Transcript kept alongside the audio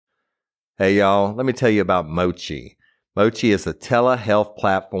Hey y'all, let me tell you about Mochi. Mochi is a telehealth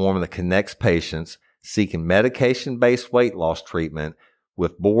platform that connects patients seeking medication-based weight loss treatment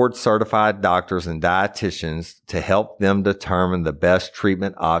with board-certified doctors and dietitians to help them determine the best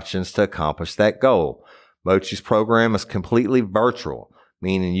treatment options to accomplish that goal. Mochi's program is completely virtual,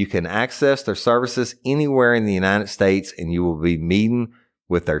 meaning you can access their services anywhere in the United States and you will be meeting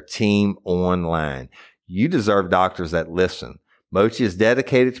with their team online. You deserve doctors that listen. Mochi is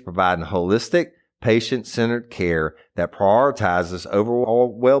dedicated to providing holistic, patient-centered care that prioritizes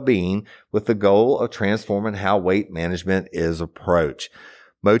overall well-being with the goal of transforming how weight management is approached.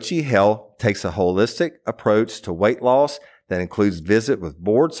 Mochi Health takes a holistic approach to weight loss that includes visit with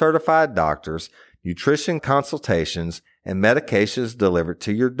board-certified doctors, nutrition consultations, and medications delivered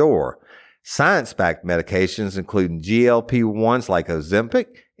to your door. Science-backed medications including GLP-1s like Ozempic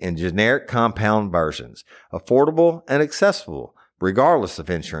and generic compound versions, affordable and accessible regardless of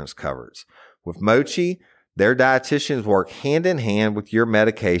insurance coverage. With Mochi, their dietitians work hand in hand with your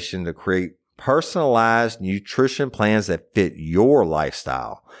medication to create personalized nutrition plans that fit your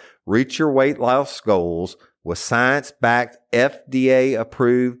lifestyle. Reach your weight loss goals with science-backed,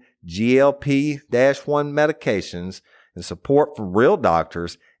 FDA-approved GLP-1 medications and support from real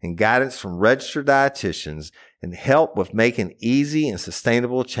doctors and guidance from registered dietitians and help with making easy and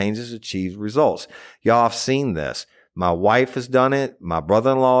sustainable changes to achieve results. Y'all have seen this. My wife has done it. My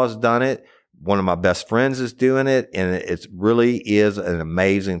brother-in-law has done it. One of my best friends is doing it. And it really is an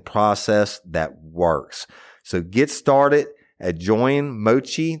amazing process that works. So get started at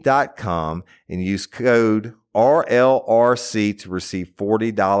joinmochi.com and use code RLRC to receive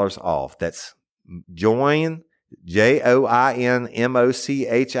 $40 off. That's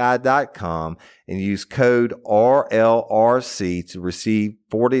joinmochi.com and use code RLRC to receive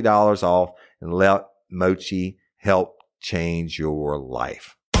 $40 off and let Mochi help change your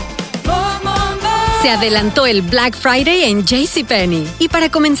life. Se adelantó el Black Friday en JCPenney. Y para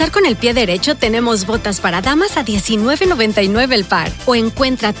comenzar con el pie derecho, tenemos botas para damas a $19.99 el par. O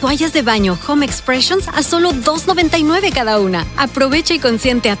encuentra toallas de baño Home Expressions a solo $2.99 cada una. Aprovecha y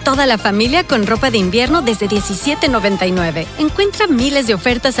consiente a toda la familia con ropa de invierno desde $17.99. Encuentra miles de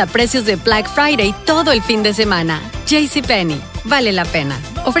ofertas a precios de Black Friday todo el fin de semana. JCPenney. Vale la pena.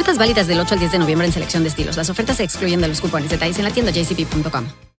 Ofertas válidas del 8 al 10 de noviembre en selección de estilos. Las ofertas se excluyen de los cupones. Detalles en la tienda jcp.com.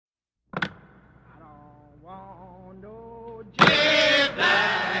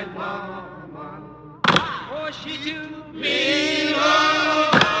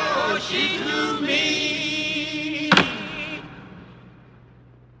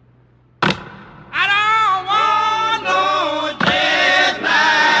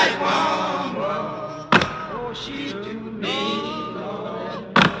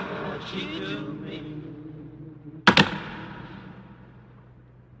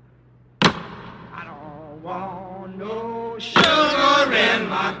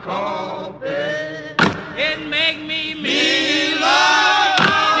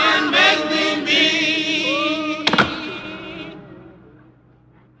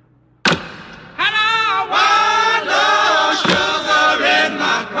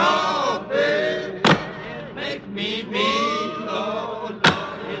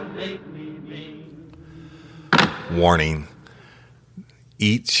 Warning.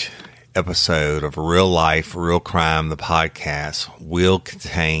 Each episode of Real Life, Real Crime, the podcast, will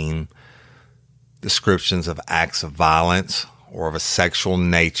contain descriptions of acts of violence or of a sexual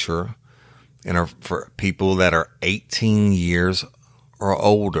nature and are for people that are 18 years or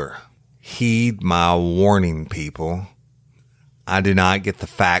older. Heed my warning, people. I do not get the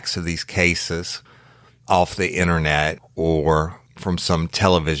facts of these cases off the internet or from some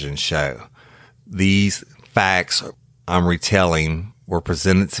television show. These facts I'm retelling were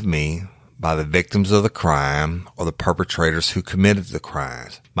presented to me by the victims of the crime or the perpetrators who committed the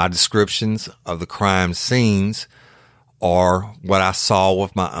crimes. My descriptions of the crime scenes are what I saw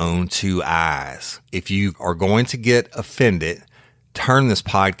with my own two eyes. If you are going to get offended, turn this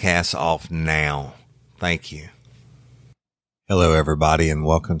podcast off now. Thank you. Hello, everybody, and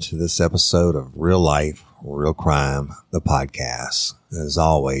welcome to this episode of Real Life, Real Crime, the podcast. As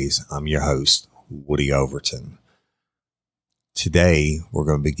always, I'm your host, Woody Overton. Today, we're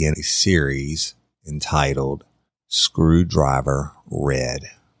going to begin a series entitled Screwdriver Red.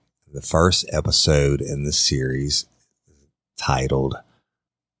 The first episode in the series is titled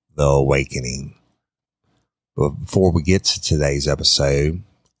The Awakening. But before we get to today's episode,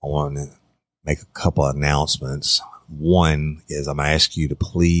 I want to make a couple of announcements. One is I'm going to ask you to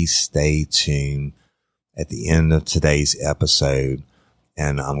please stay tuned at the end of today's episode,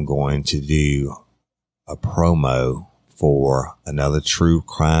 and I'm going to do a promo for another true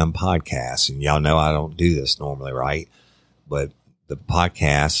crime podcast. And y'all know I don't do this normally, right? But the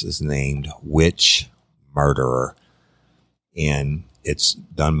podcast is named Witch Murderer. And it's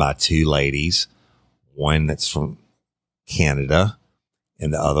done by two ladies, one that's from Canada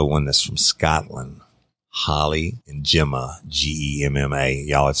and the other one that's from Scotland. Holly and Gemma, Gemma.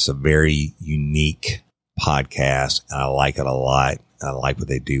 Y'all, it's a very unique podcast, and I like it a lot. I like what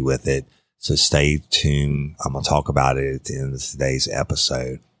they do with it. So stay tuned. I'm going to talk about it at the end of today's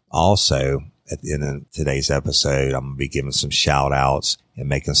episode. Also, at the end of today's episode, I'm going to be giving some shout outs and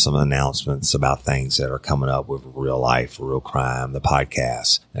making some announcements about things that are coming up with real life, real crime, the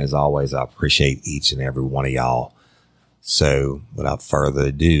podcast. As always, I appreciate each and every one of y'all. So without further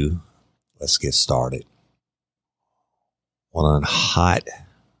ado, let's get started. On a hot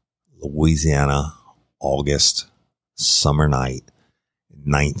Louisiana August summer night in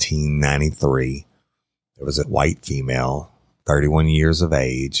 1993, there was a white female, 31 years of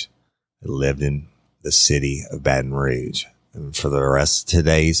age, that lived in the city of Baton Rouge. And for the rest of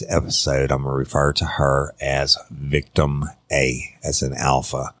today's episode, I'm going to refer to her as Victim A, as an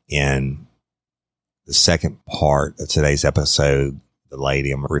alpha. In the second part of today's episode, the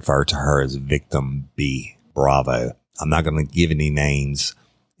lady, I'm going to refer to her as Victim B, Bravo. I'm not going to give any names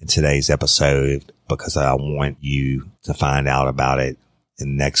in today's episode because I want you to find out about it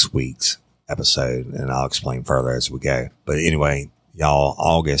in next week's episode, and I'll explain further as we go. But anyway, y'all,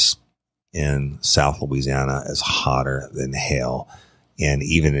 August in South Louisiana is hotter than hell. And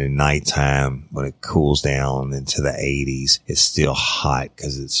even in nighttime, when it cools down into the 80s, it's still hot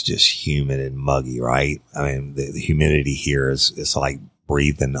because it's just humid and muggy, right? I mean, the humidity here is like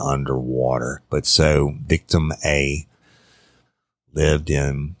breathing underwater. But so Victim A lived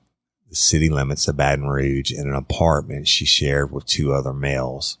in the city limits of Baton Rouge in an apartment she shared with two other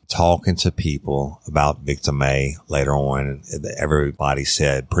males. Talking to people about Victim A later on, everybody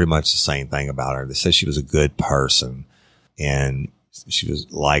said pretty much the same thing about her. They said she was a good person and she was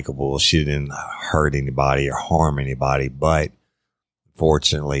likable. She didn't hurt anybody or harm anybody, but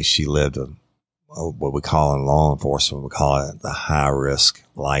fortunately she lived what we call in law enforcement, we call it the high risk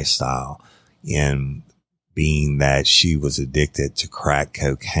lifestyle, in being that she was addicted to crack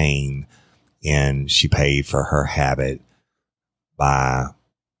cocaine and she paid for her habit by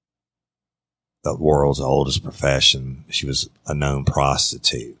the world's oldest profession. She was a known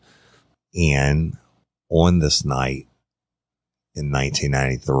prostitute. And on this night in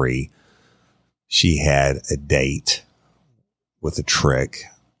 1993, she had a date with a Trick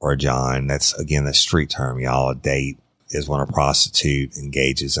or a John. That's, again, the street term, y'all. A date is when a prostitute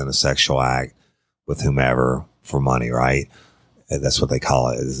engages in a sexual act with whomever for money, right? That's what they call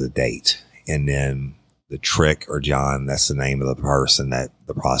it, is a date. And then the Trick or John, that's the name of the person that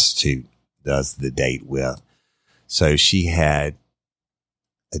the prostitute does the date with. So she had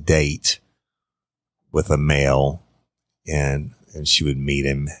a date with a male, and she would meet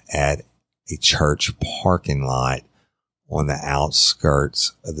him at a church parking lot on the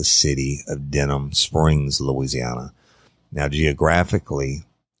outskirts of the city of Denham Springs, Louisiana. Now, geographically,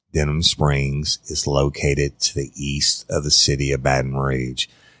 Denham Springs is located to the east of the city of Baton Rouge.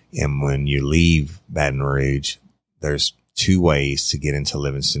 And when you leave Baton Rouge, there's two ways to get into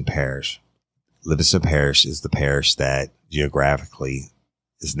Livingston Parish. Livingston Parish is the parish that geographically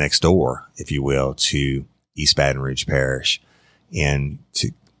is next door, if you will, to East Baton Rouge Parish. And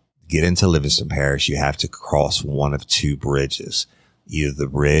to get into Livingston Parish, you have to cross one of two bridges, either the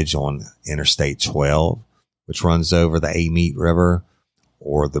bridge on Interstate 12, which runs over the Amite River,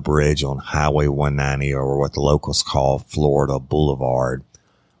 or the bridge on Highway 190, or what the locals call Florida Boulevard,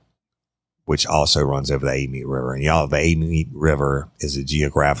 which also runs over the Amite River. And y'all, the Amite River is a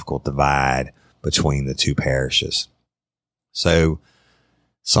geographical divide between the two parishes. So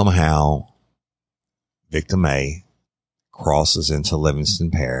somehow Victim A crosses into Livingston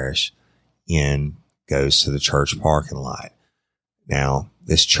Parish and goes to the church parking lot. Now,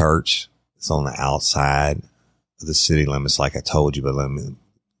 this church is on the outside of the city limits, like I told you, but let me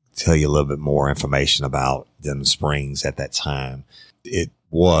tell you a little bit more information about Denham Springs at that time. It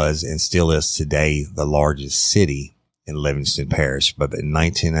was and still is today the largest city in Livingston Parish, but in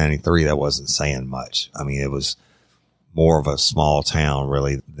 1993, that wasn't saying much. I mean, it was more of a small town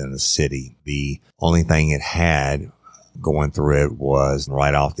really than a city. The only thing it had going through it was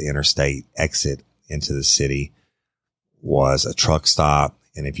right off the interstate exit into the city was a truck stop.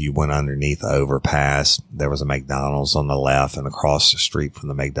 And if you went underneath the overpass, there was a McDonald's on the left, and across the street from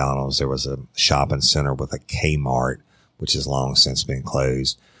the McDonald's, there was a shopping center with a Kmart, which has long since been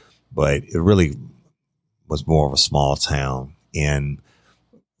closed. But it really was more of a small town. And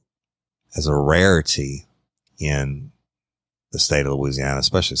as a rarity in the state of Louisiana,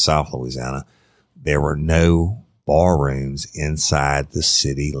 especially South Louisiana, there were no bar rooms inside the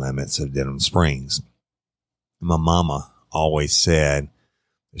city limits of Denham Springs. My mama always said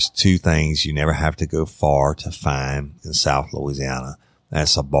there's two things you never have to go far to find in South Louisiana.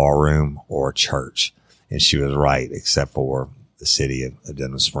 That's a bar room or a church. And she was right, except for the city of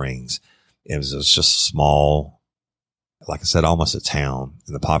Denham Springs. It was just small, like I said, almost a town.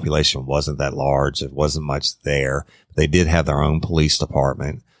 And the population wasn't that large. It wasn't much there. They did have their own police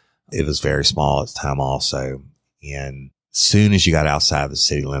department. It was very small at the time also. And as soon as you got outside the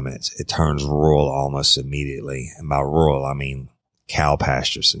city limits, it turns rural almost immediately. And by rural, I mean cow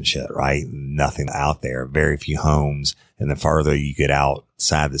pastures and shit, right? Nothing out there, very few homes. And the further you get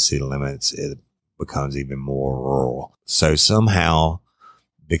outside the city limits, it becomes even more rural. So somehow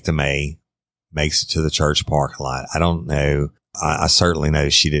Victim A makes it to the church parking lot. I don't know. I certainly know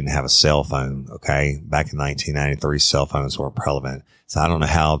she didn't have a cell phone. Okay. Back in 1993, cell phones weren't prevalent. So I don't know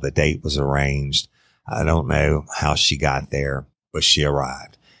how the date was arranged. I don't know how she got there, but she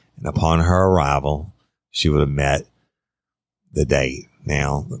arrived. And upon her arrival, she would have met the date.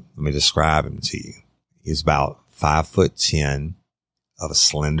 Now, let me describe him to you. He's about 5'10", of a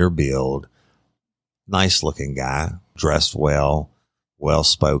slender build, nice looking guy, dressed well, well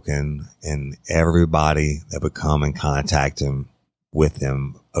spoken, and everybody that would come and contact him with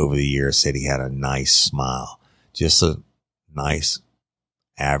him over the years said he had a nice smile. Just a nice,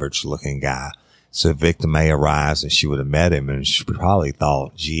 average looking guy. So Victim A arrives and she would have met him and she probably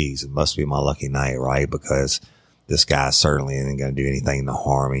thought, geez, it must be my lucky night, right? Because this guy certainly isn't going to do anything to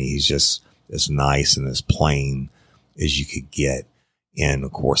harm me. He's just as nice and as plain as you could get. And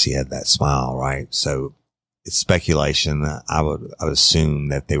of course he had that smile, right? So it's speculation. I would assume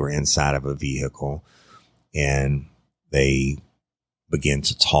that they were inside of a vehicle and they begin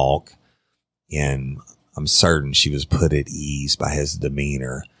to talk, and I'm certain she was put at ease by his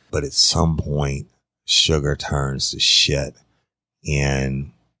demeanor. But at some point, Sugar turns to shit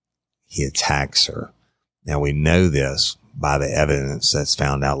and he attacks her. Now we know this by the evidence that's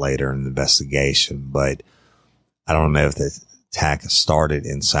found out later in the investigation, but I don't know if the attack started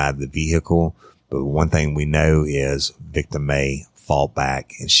inside the vehicle. But one thing we know is Victim A fought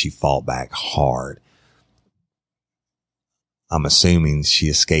back, and she fought back hard. I'm assuming she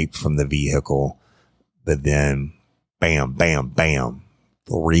escaped from the vehicle, but then bam, bam, bam,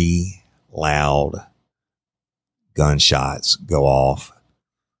 3 loud gunshots go off,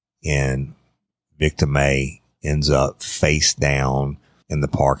 and Victim A ends up face down in the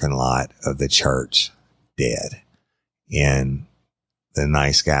parking lot of the church, dead. And the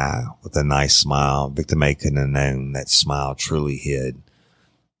nice guy with a nice smile, Victim A couldn't have known that smile truly hid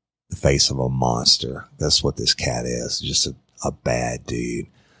the face of a monster. That's what this cat is, just a bad dude.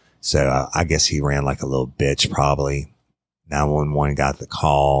 So I guess he ran like a little bitch probably. 911 got the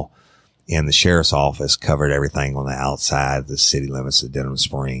call, and the sheriff's office covered everything on the outside of the city limits of Denham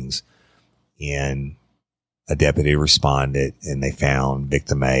Springs. And a deputy responded, and they found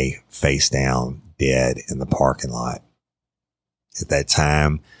Victim A face down, dead in the parking lot. At that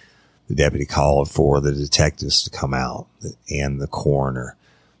time, the deputy called for the detectives to come out and the coroner.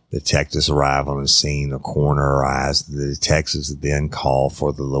 The detectives arrive on the scene. The coroner arrives. The detectives then call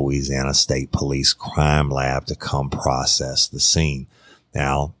for the Louisiana State Police Crime Lab to come process the scene.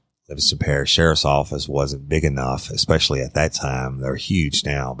 Now, Livingston Parish Sheriff's Office wasn't big enough, especially at that time. They're huge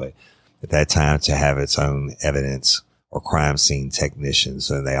now, but at that time to have its own evidence or crime scene technicians.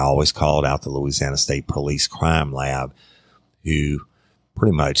 And they always called out the Louisiana State Police Crime Lab, who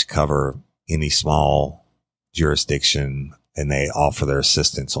pretty much cover any small jurisdiction, and they offer their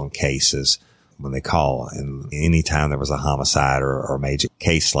assistance on cases when they call. And anytime there was a homicide or a major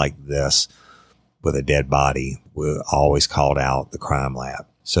case like this with a dead body, we always called out the crime lab.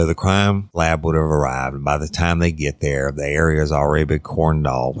 So the crime lab would have arrived, and by the time they get there, the area has already been cordoned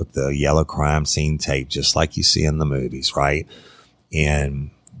off with the yellow crime scene tape, just like you see in the movies, right?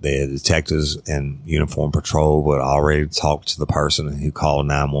 And the detectives and uniform patrol would already talk to the person who called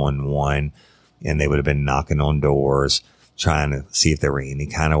 911, and they would have been knocking on doors, trying to see if there were any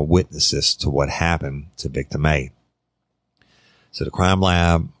kind of witnesses to what happened to Victim A. So the crime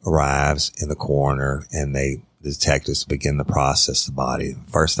lab arrives in the coroner, and the detectives begin to process the body.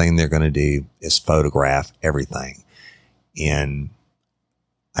 First thing they're going to do is photograph everything. And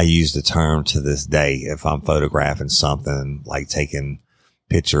I use the term to this day, if I'm photographing something, like taking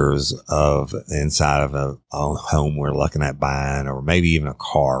pictures of the inside of a home we're looking at buying, or maybe even a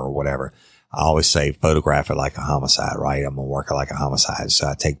car or whatever, I always say photograph it like a homicide, right? I'm going to work it like a homicide. So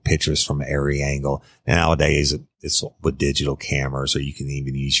I take pictures from every angle. And nowadays it's with digital cameras, or you can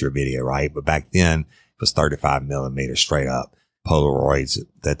even use your video, right? But back then it was 35 millimeter straight up. Polaroids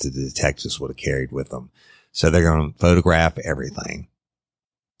that the detectives would have carried with them. So they're going to photograph everything.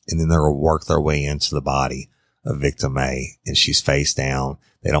 And then they're going to work their way into the body of victim A. And she's face down.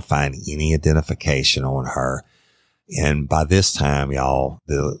 They don't find any identification on her. And by this time, y'all,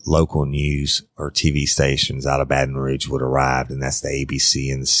 the local news or TV stations out of Baton Rouge would arrive, and that's the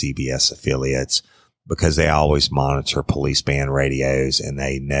ABC and the CBS affiliates, because they always monitor police band radios, and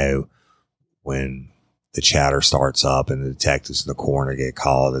they know when the chatter starts up and the detectives and the coroner get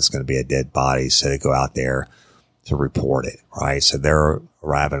called, it's going to be a dead body. So they go out there to report it, right? So they're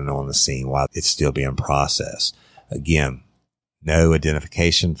arriving on the scene while it's still being processed. Again, no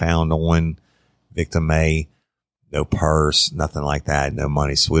identification found on victim A. No purse, nothing like that, no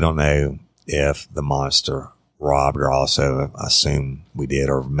money. So we don't know if the monster robbed her also. I assume we did,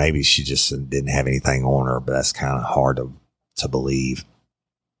 or maybe she just didn't have anything on her, but that's kind of hard to believe.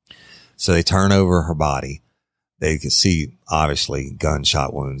 So they turn over her body. They can see, obviously,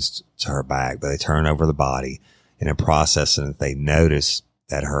 gunshot wounds to her back, but they turn over the body, and in processing it, they notice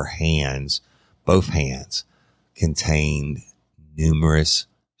that her hands, both hands, contained numerous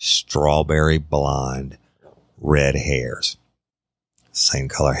strawberry blonde red hairs, same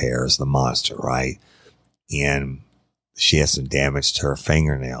color hair as the monster, right? And she has some damage to her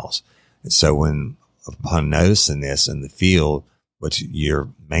fingernails. And so upon noticing this in the field, which your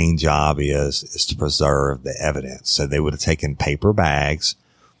main job is to preserve the evidence. So they would have taken paper bags,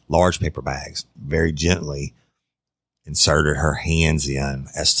 large paper bags, very gently inserted her hands in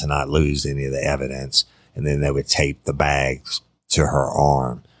as to not lose any of the evidence. And then they would tape the bags to her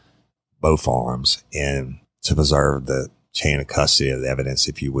arm, both arms, and to preserve the chain of custody of the evidence,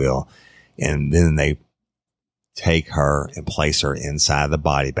 if you will. And then they take her and place her inside the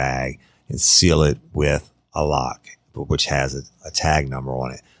body bag and seal it with a lock, which has a tag number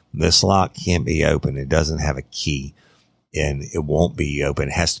on it. This lock can't be opened. It doesn't have a key, and it won't be open.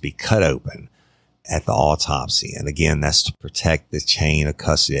 It has to be cut open at the autopsy. And again, that's to protect the chain of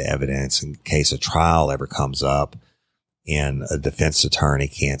custody of evidence in case a trial ever comes up and a defense attorney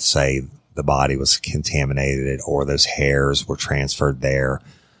can't say the body was contaminated or those hairs were transferred there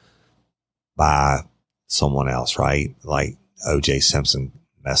by someone else, right? Like O.J. Simpson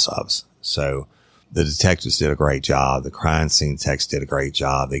mess ups. So the detectives did a great job. The crime scene techs did a great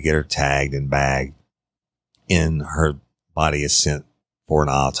job. They get her tagged and bagged, and her body is sent for an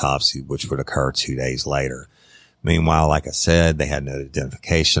autopsy, which would occur 2 days later. Meanwhile, like I said, they had no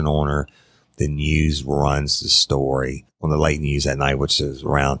identification on her. The news runs the story on the late news at night, which is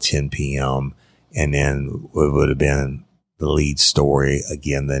around 10 p.m. And then it would have been the lead story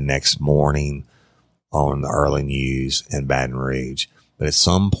again the next morning on the early news in Baton Rouge. But at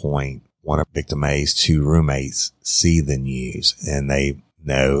some point, one of victim A's two roommates see the news, and they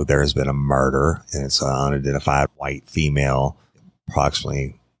know there has been a murder, and it's an unidentified white female,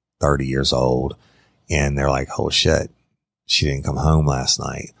 approximately 30 years old. And they're like, oh shit, she didn't come home last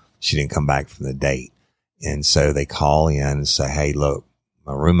night. She didn't come back from the date. And so they call in and say, hey, look,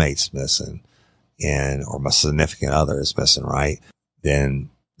 my roommate's missing, or my significant other is missing, right? Then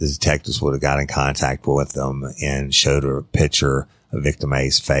the detectives would have got in contact with them and showed her a picture of victim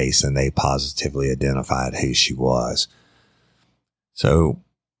A's face, and they positively identified who she was. So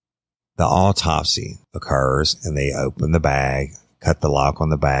the autopsy occurs, and they open the bag, cut the lock on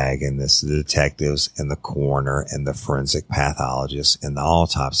the bag, and this is the detectives and the coroner and the forensic pathologist in the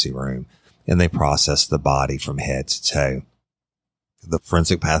autopsy room, and they process the body from head to toe. The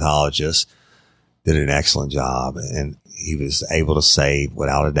forensic pathologist did an excellent job, and he was able to say,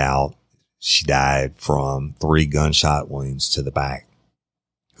 without a doubt, she died from 3 gunshot wounds to the back.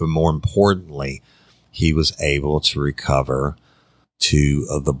 But more importantly, he was able to recover 2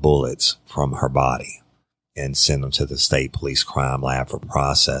 of the bullets from her body and send them to the state police crime lab for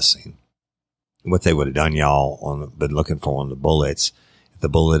processing. What they would have done, y'all, been looking for on the bullets, if the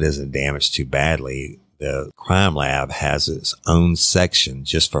bullet isn't damaged too badly, the crime lab has its own section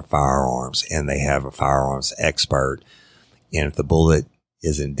just for firearms, and they have a firearms expert. And if the bullet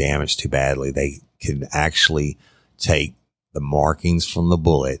isn't damaged too badly, they can actually take the markings from the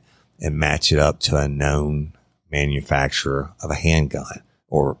bullet and match it up to a known manufacturer of a handgun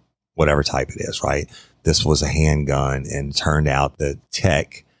or whatever type it is, right? This was a handgun, and it turned out the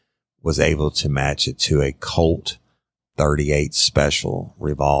tech was able to match it to a Colt 38 special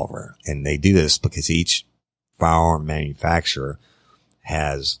revolver. And they do this because each firearm manufacturer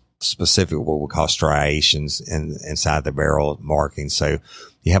has specific what we call striations inside the barrel markings. So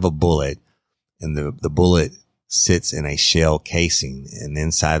you have a bullet, and the bullet sits in a shell casing, and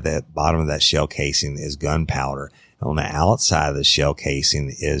inside the bottom of that shell casing is gunpowder. On the outside of the shell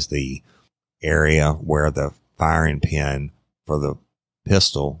casing is the area where the firing pin for the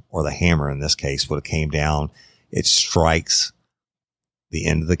pistol, or the hammer in this case, would have came down, it strikes the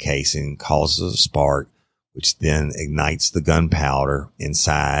end of the casing, causes a spark, which then ignites the gunpowder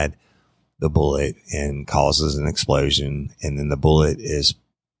inside the bullet and causes an explosion. And then the bullet is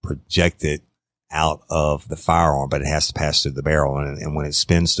projected out of the firearm, but it has to pass through the barrel. And when it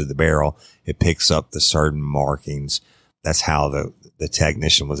spins through the barrel, it picks up the certain markings. That's how the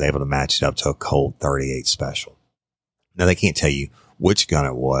technician was able to match it up to a Colt 38 Special. Now, they can't tell you which gun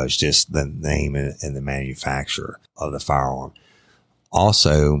it was, just the name and the manufacturer of the firearm.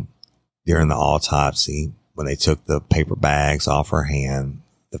 Also, during the autopsy, when they took the paper bags off her hand,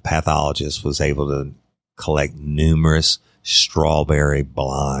 the pathologist was able to collect numerous strawberry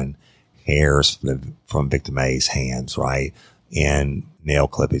blonde hairs from victim A's hands, right? And nail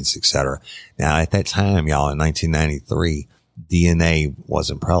clippings, etc. Now, at that time, y'all, in 1993, DNA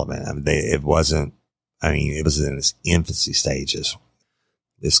wasn't prevalent. I mean, it was in its infancy stages.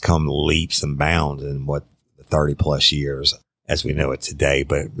 It's come leaps and bounds in 30 plus years as we know it today,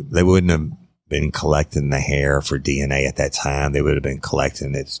 but they wouldn't have been collecting the hair for DNA at that time. They would have been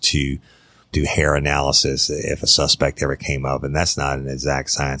collecting it to do hair analysis if a suspect ever came up. And that's not an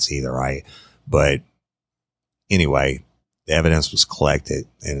exact science either, right? But anyway, the evidence was collected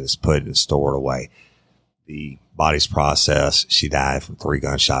and is put and stored away. The body's processed. She died from 3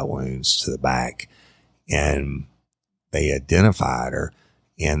 gunshot wounds to the back. And they identified her,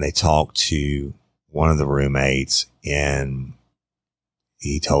 and they talked to one of the roommates, and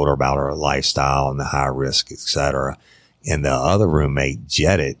he told her about her lifestyle and the high risk, etc. And the other roommate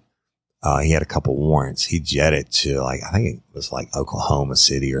jetted. He had a couple warrants. He jetted to I think it was Oklahoma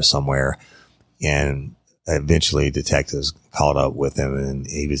City or somewhere. And eventually detectives caught up with him, and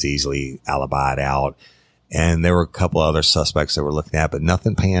he was easily alibied out. And there were a couple other suspects that were looking at, but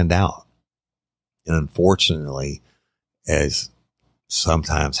nothing panned out. And unfortunately, as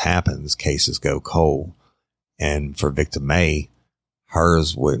sometimes happens, cases go cold. And for victim A,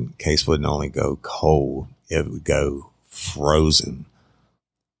 case wouldn't only go cold, it would go frozen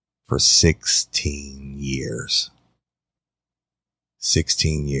for 16 years.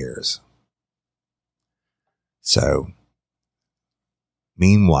 16 years. So,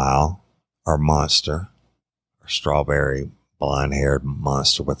 meanwhile, our monster, our strawberry blonde-haired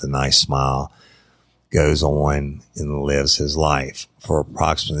monster with a nice smile, goes on and lives his life for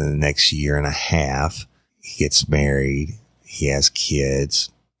approximately the next year and a half. He gets married. He has kids.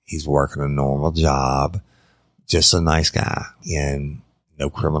 He's working a normal job. Just a nice guy, and no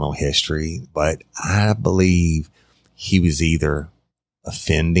criminal history. But I believe he was either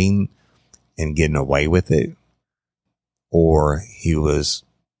offending and getting away with it, or he was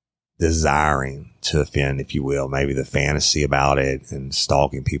desiring to offend, if you will, maybe the fantasy about it and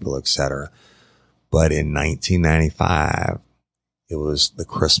stalking people, etc. But in 1995, it was the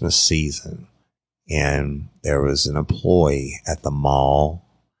Christmas season, and there was an employee at the mall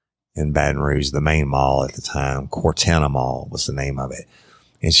in Baton Rouge, the main mall at the time. Cortana Mall was the name of it.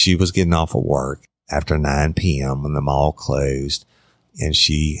 And she was getting off of work after 9 p.m. when the mall closed, and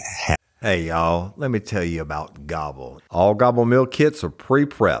she had... Hey, y'all, let me tell you about Gobble. All Gobble meal kits are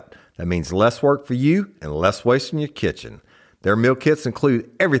pre-prepped. That means less work for you and less waste in your kitchen. Their meal kits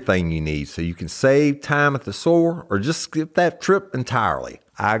include everything you need so you can save time at the store or just skip that trip entirely.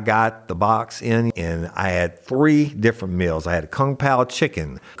 I got the box in and I had 3 different meals. I had a Kung Pao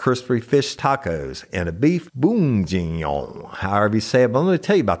chicken, crispy fish tacos, and a beef bourguignon, however you say it. But let me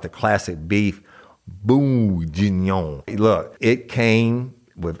tell you about the classic beef bourguignon. Look, it came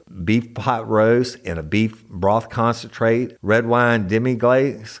with beef pot roast and a beef broth concentrate, red wine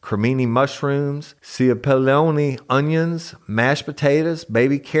demi-glaze, cremini mushrooms, cipollone onions, mashed potatoes,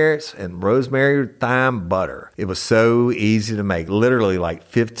 baby carrots, and rosemary thyme butter. It was so easy to make. Literally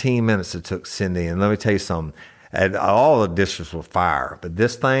 15 minutes it took Cindy. And let me tell you something. All the dishes were fire, but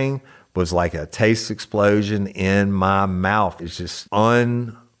this thing was like a taste explosion in my mouth. It's just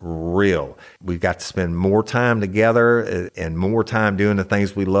unreal. We've got to spend more time together and more time doing the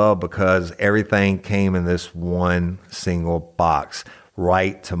things we love because everything came in this one single box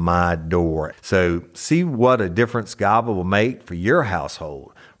right to my door. So see what a difference Gobble will make for your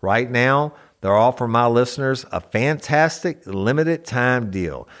household. Right now, they're offering my listeners a fantastic limited time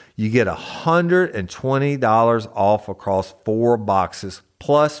deal. You get $120 off across 4 boxes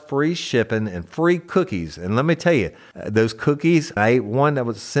plus free shipping and free cookies. And let me tell you, those cookies, I ate one that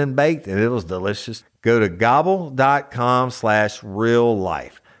was sin baked and it was delicious. Go to gobble.com/real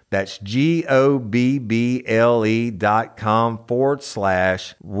life. That's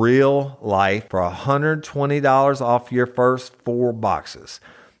GOBBLE.com/real life for $120 off your first 4 boxes.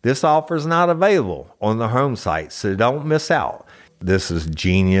 This offer is not available on the home site, so don't miss out. This is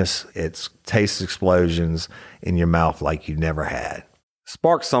genius. It's taste explosions in your mouth like you never had.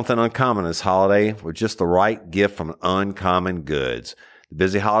 Spark something uncommon this holiday with just the right gift from Uncommon Goods. The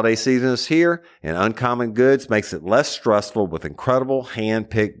busy holiday season is here, and Uncommon Goods makes it less stressful with incredible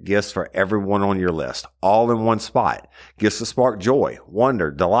hand-picked gifts for everyone on your list, all in one spot. Gifts to spark joy,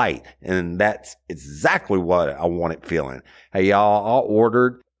 wonder, delight, and that's exactly what I wanted feeling. Hey, y'all, I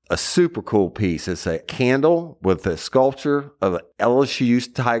ordered a super cool piece. It's a candle with a sculpture of LSU's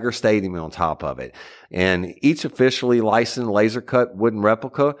Tiger Stadium on top of it. And each officially licensed laser cut wooden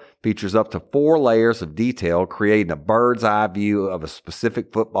replica features up to 4 layers of detail, creating a bird's eye view of a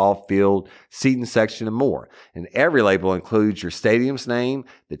specific football field, seating section, and more. And every label includes your stadium's name,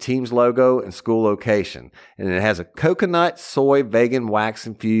 the team's logo, and school location. And it has a coconut, soy, vegan wax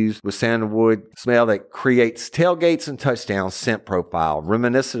infused with sandalwood smell that creates tailgates and touchdowns scent profile,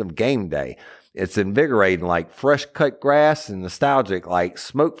 reminiscent of game day. It's invigorating like fresh cut grass and nostalgic like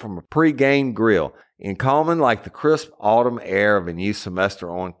smoke from a pre-game grill, and calming like the crisp autumn air of a new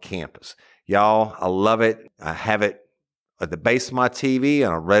semester on campus. Y'all, I love it. I have it at the base of my TV,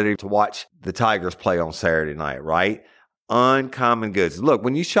 and I'm ready to watch the Tigers play on Saturday night, right? Uncommon Goods. Look,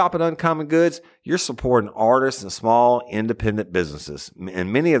 when you shop at Uncommon Goods, you're supporting artists and small independent businesses.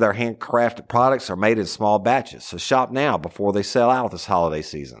 And many of their handcrafted products are made in small batches. So shop now before they sell out this holiday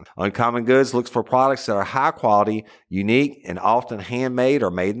season. Uncommon Goods looks for products that are high quality, unique, and often handmade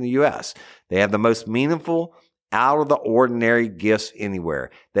or made in the U.S. They have the most meaningful, out of the ordinary gifts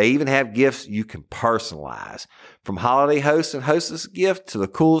anywhere. They even have gifts you can personalize. From holiday hosts and hostess gift to the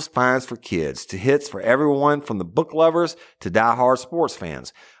coolest finds for kids, to hits for everyone from the book lovers to diehard sports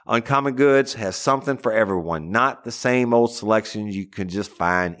fans. Uncommon Goods has something for everyone, not the same old selections you can just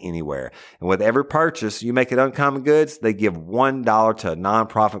find anywhere. And with every purchase you make at Uncommon Goods, they give $1 to a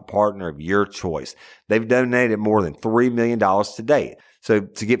nonprofit partner of your choice. They've donated more than $3 million to date. So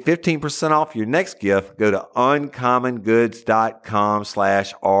to get 15% off your next gift, go to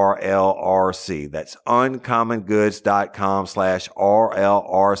uncommongoods.com/RLRC. That's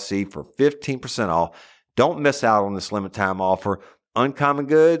uncommongoods.com/RLRC for 15% off. Don't miss out on this limited time offer. Uncommon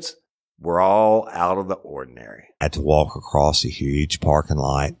Goods, we're all out of the ordinary. I had to walk across a huge parking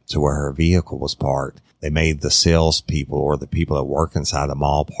lot to where her vehicle was parked. They made the salespeople or the people that work inside the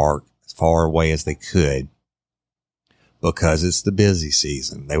mall park as far away as they could, because it's the busy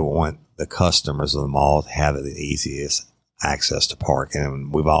season. They want the customers of the mall to have the easiest access to parking.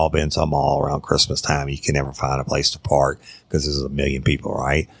 And we've all been to a mall around Christmas time. You can never find a place to park because there's a million people,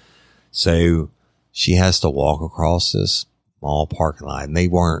 right? So she has to walk across this mall parking lot, and they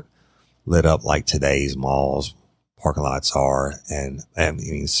weren't lit up like today's malls parking lots are. And I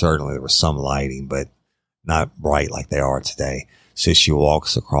mean, certainly there was some lighting, but not bright like they are today. So she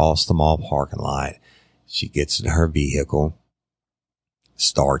walks across the mall parking lot. She gets in her vehicle,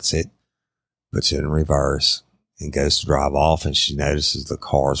 starts it, puts it in reverse, and goes to drive off, and she notices the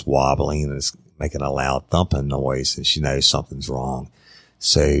car's wobbling and it's making a loud thumping noise, and she knows something's wrong.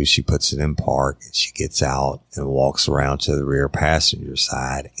 So she puts it in park, and she gets out and walks around to the rear passenger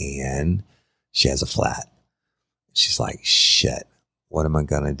side, and she has a flat. She's like, shit, what am I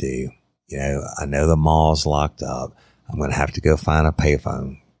going to do? You know, I know the mall's locked up. I'm going to have to go find a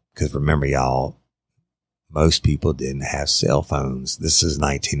payphone. Because remember, y'all, most people didn't have cell phones. This is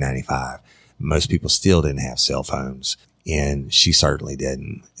 1995. Most people still didn't have cell phones, and she certainly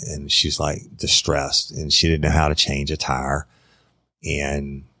didn't. And she's like distressed, and she didn't know how to change a tire.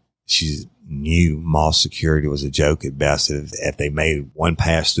 And she knew mall security was a joke at best. If they made one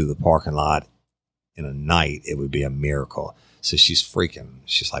pass through the parking lot in a night, it would be a miracle. So she's freaking.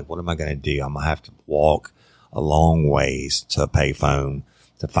 She's like, what am I going to do? I'm going to have to walk a long ways to a payphone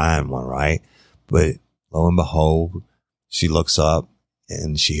to find one, right? But lo and behold, she looks up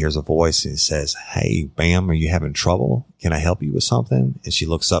and she hears a voice and it says, hey, ma'am, are you having trouble? Can I help you with something? And she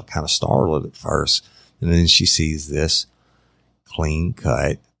looks up kind of startled at first. And then she sees this clean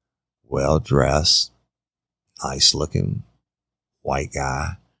cut, well dressed, nice looking white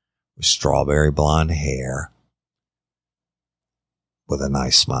guy with strawberry blonde hair with a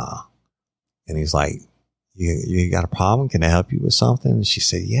nice smile. And he's like, you got a problem? Can I help you with something? And she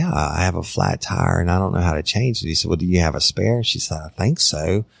said, yeah, I have a flat tire and I don't know how to change it. He said, well, do you have a spare? And she said, I think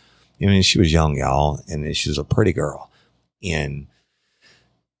so. I mean, she was young, y'all, and she was a pretty girl. And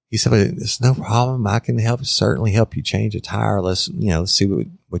he said, well, it's no problem. I can certainly help you change a tire. Let's see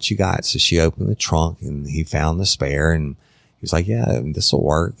what you got. So she opened the trunk and he found the spare, and he was like, yeah, this will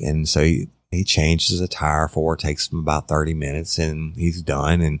work. And so he changes the tire for her. It takes him about 30 minutes and he's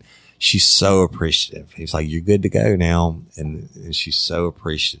done. And She's so appreciative. He's like, you're good to go now. And she's so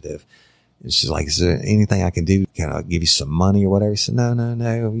appreciative. And she's like, is there anything I can do? Can I give you some money or whatever? He said,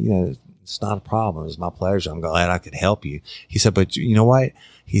 no. It's not a problem. It's my pleasure. I'm glad I could help you. He said, but you know what?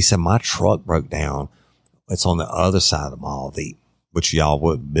 He said, my truck broke down. It's on the other side of the mall, which y'all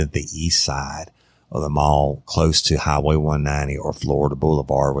would have been the east side of the mall, close to Highway 190 or Florida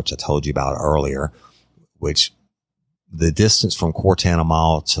Boulevard, which I told you about earlier, which the distance from Cortana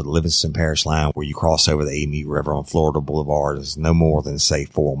Mall to the Livingston Parish line, where you cross over the Amite River on Florida Boulevard, is no more than, say,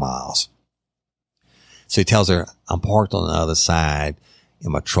 4 miles. So he tells her, I'm parked on the other side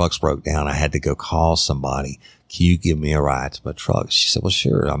and my truck's broke down. I had to go call somebody. Can you give me a ride to my truck? She said, well,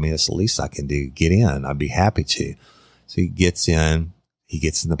 sure. I mean, it's the least I can do. Get in. I'd be happy to. So he gets in. He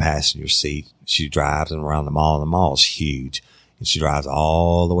gets in the passenger seat. She drives him around the mall. The mall is huge. And she drives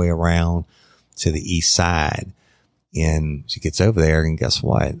all the way around to the east side. And she gets over there, and guess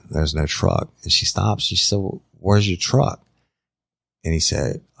what? There's no truck. And she stops. She said, well, where's your truck? And he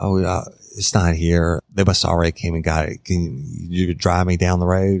said, it's not here. They must have already came and got it. Can you drive me down the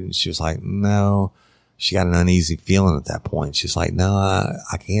road? And she was like, no. She got an uneasy feeling at that point. She's like, no,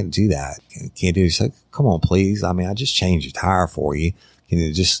 I can't do that. Can't do it. She's like, come on, please. I mean, I just changed your tire for you. Can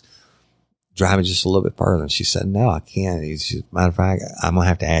you just drive it just a little bit further? And she said, no, I can't. Matter of fact, I'm going to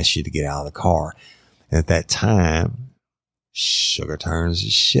have to ask you to get out of the car. And at that time, Sugar turns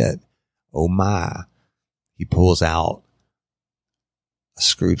his shit. Oh my. He pulls out a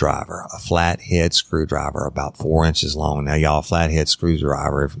screwdriver, a flathead screwdriver about 4 inches long. Now, y'all, a flathead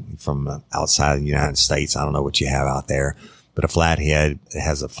screwdriver from outside of the United States, I don't know what you have out there, but a flathead, it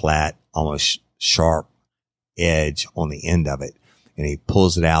has a flat, almost sharp edge on the end of it. And he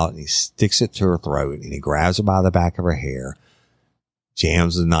pulls it out and he sticks it to her throat and he grabs her by the back of her hair,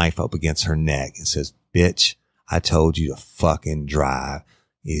 jams the knife up against her neck and says, bitch, I told you to fucking drive.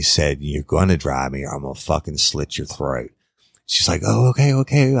 He said, you're going to drive me or I'm going to fucking slit your throat. She's like, oh,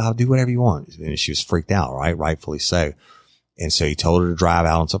 okay. I'll do whatever you want. And she was freaked out, right? Rightfully so. And so he told her to drive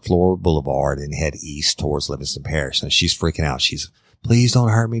out onto Florida Boulevard and head east towards Livingston Parish. And she's freaking out. She's, please don't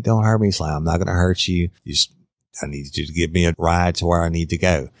hurt me. Don't hurt me. He's like, I'm not going to hurt you. I need you to give me a ride to where I need to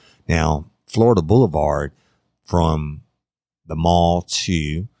go. Now, Florida Boulevard from the mall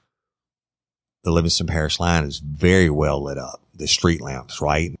to the Livingston Parish line is very well lit up. The street lamps,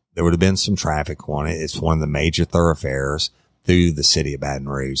 right? There would have been some traffic on it. It's one of the major thoroughfares through the city of Baton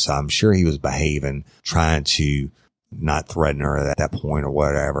Rouge. So I'm sure he was behaving, trying to not threaten her at that point or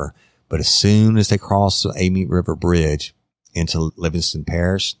whatever. But as soon as they cross the Amite River Bridge into Livingston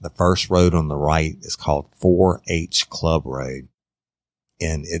Parish, the first road on the right is called 4H Club Road.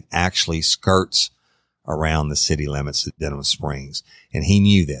 And it actually skirts around the city limits of Denham Springs. And he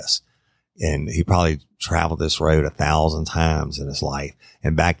knew this. And he probably traveled this road 1,000 times in his life.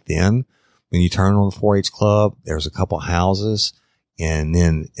 And back then, when you turn on the 4-H Club, there's a couple houses and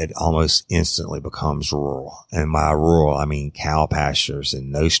then it almost instantly becomes rural. And by rural, I mean cow pastures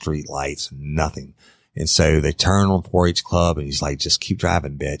and no street lights, nothing. And so they turn on 4-H Club and he's like, just keep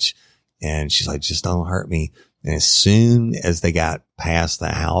driving, bitch. And she's like, just don't hurt me. And as soon as they got past the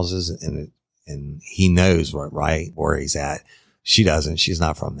houses and he knows right where he's at, she doesn't. She's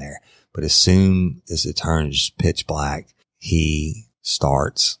not from there. But as soon as it turns pitch black, he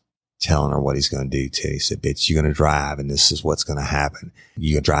starts telling her what he's going to do to her. He said, bitch, you're going to drive and this is what's going to happen.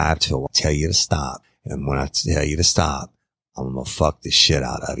 You're going to drive till I tell you to stop. And when I tell you to stop, I'm going to fuck the shit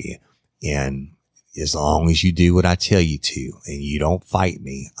out of you. And as long as you do what I tell you to and you don't fight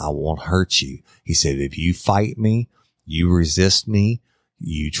me, I won't hurt you. He said, if you fight me, you resist me,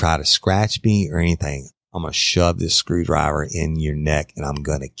 you try to scratch me or anything, I'm going to shove this screwdriver in your neck and I'm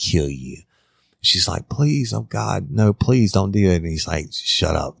going to kill you. She's like, please, oh God, no, please don't do it. And he's like,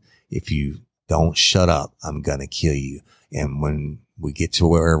 shut up. If you don't shut up, I'm going to kill you. And when we get to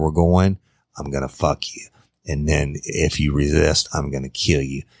where we're going, I'm going to fuck you. And then if you resist, I'm going to kill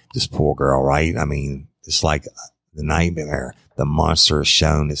you. This poor girl, right? I mean, it's like the nightmare. The monster has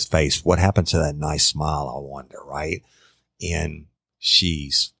shown his face. What happened to that nice smile? I wonder, right? And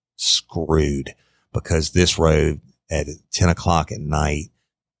she's screwed because this road at 10 o'clock at night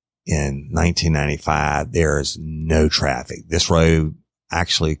in 1995, there is no traffic. This road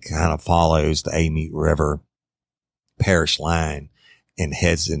actually kind of follows the Amite River Parish line and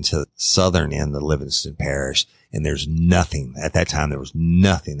heads into the southern end of Livingston Parish. And there's nothing at that time. There was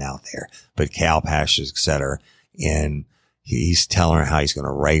nothing out there but cow pastures, etc. And he's telling her how he's going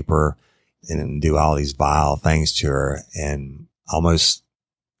to rape her and do all these vile things to her. And almost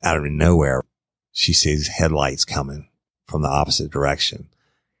out of nowhere, she sees headlights coming from the opposite direction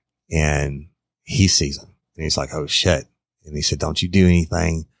and he sees them and he's like, oh shit. And he said, don't you do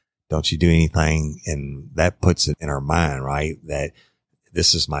anything. Don't you do anything. And that puts it in her mind, right? That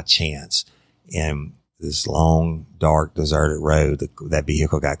this is my chance. And this long, dark, deserted road, that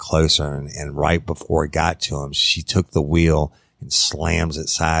vehicle got closer. And right before it got to him, she took the wheel and slams it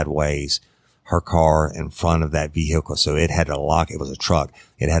sideways, her car in front of that vehicle. So it had to lock. It was a truck.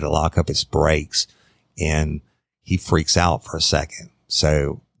 It had to lock up its brakes, and he freaks out for a second.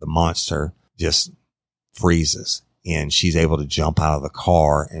 So the monster just freezes, and she's able to jump out of the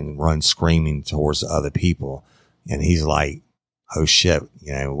car and run screaming towards the other people. And he's like, oh shit,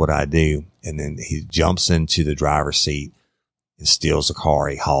 what do I do? And then he jumps into the driver's seat and steals the car.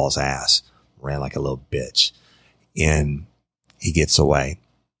 He hauls ass, ran like a little bitch, and he gets away.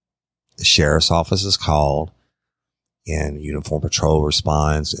 The sheriff's office is called, and Uniform Patrol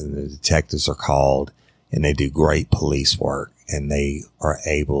responds, and the detectives are called, and they do great police work, and they are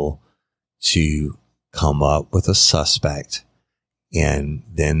able to come up with a suspect. And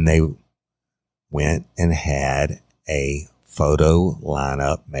then they went and had a photo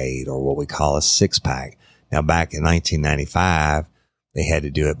lineup made, or what we call a 6-pack. Now, back in 1995, they had to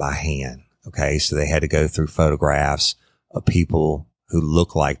do it by hand. Okay. So they had to go through photographs of people who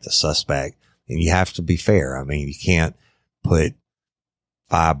look like the suspect. And you have to be fair. I mean, you can't put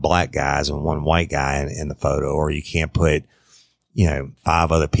 5 black guys and 1 white guy in the photo, or you can't put, 5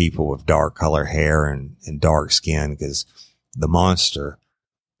 other people with dark color hair and dark skin, because the monster,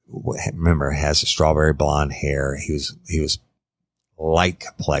 remember, has a strawberry blonde hair. He was light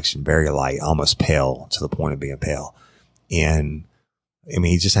complexion, very light, almost pale, to the point of being pale. And I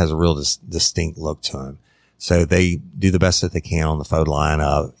mean, he just has a real distinct look to him. So they do the best that they can on the photo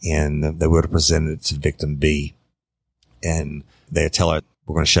lineup, and they would have presented it to victim B. And they tell her,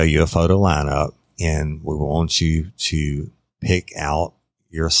 we're going to show you a photo lineup, and we want you to pick out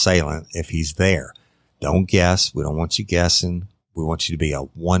your assailant if he's there. Don't guess. We don't want you guessing. We want you to be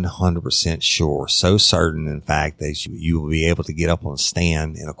 100% sure, so certain, in fact, that you will be able to get up on a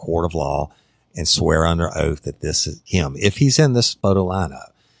stand in a court of law and swear under oath that this is him, if he's in this photo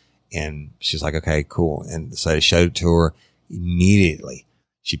lineup. And she's like, okay, cool. And so they showed it to her. Immediately,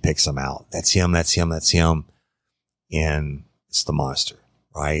 she picks him out. That's him, that's him, that's him. And it's the monster,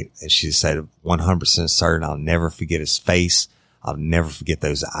 right? And she said, 100% certain, I'll never forget his face. I'll never forget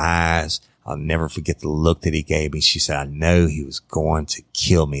those eyes. I'll never forget the look that he gave me. She said, I know he was going to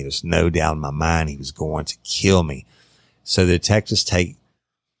kill me. There's no doubt in my mind he was going to kill me. So the detectives take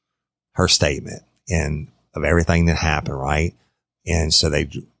her statement and of everything that happened, right? And so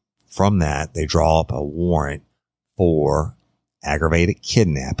from that, they draw up a warrant for aggravated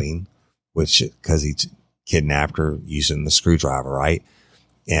kidnapping, because he kidnapped her using the screwdriver, right?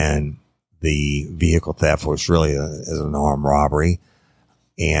 And the vehicle theft was really an armed robbery,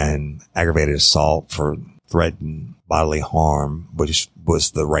 and aggravated assault for threatened bodily harm, which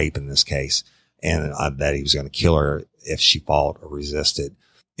was the rape in this case, and that he was going to kill her if she fought or resisted.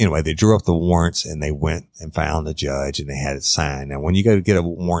 Anyway, they drew up the warrants, and they went and found the judge, and they had it signed. Now, when you go to get a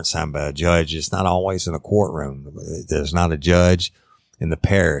warrant signed by a judge, it's not always in a courtroom. There's not a judge in the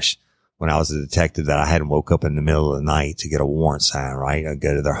parish, when I was a detective, that I hadn't woke up in the middle of the night to get a warrant signed, right? I'd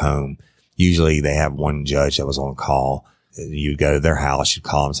go to their home. Usually they have one judge that was on call. You'd go to their house, you'd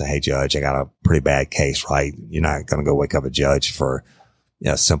call them and say, hey, judge, I got a pretty bad case, right? You're not going to go wake up a judge for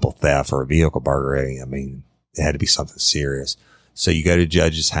simple theft or a vehicle burglary. I mean, it had to be something serious. So you go to the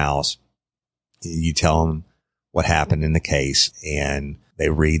judge's house, you tell them what happened in the case, and they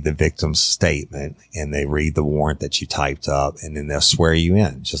read the victim's statement, and they read the warrant that you typed up, and then they'll swear you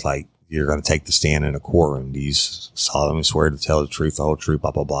in, just like you're going to take the stand in a courtroom. Do you solemnly swear to tell the truth, the whole truth,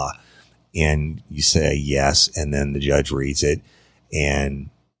 blah, blah, blah. And you say yes, and then the judge reads it, and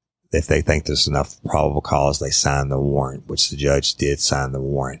if they think there's enough probable cause, they sign the warrant, which the judge did sign the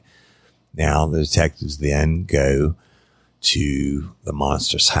warrant. Now the detectives then go to the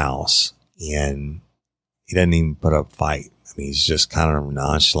monster's house, and he doesn't even put up a fight. I mean, he's just kind of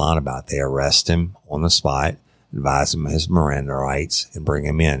nonchalant about it. They arrest him on the spot, advise him of his Miranda rights, and bring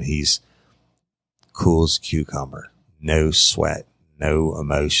him in. He's cool as a cucumber, no sweat, no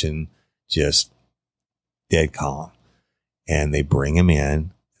emotion, just dead calm. And they bring him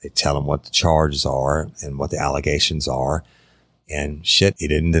in. They tell him what the charges are and what the allegations are. And shit, he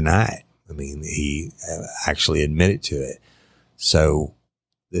didn't deny it. I mean, he actually admitted to it. So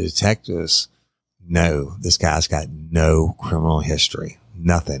the detectives know this guy's got no criminal history,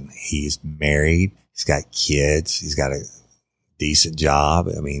 nothing. He's married. He's got kids. He's got a decent job.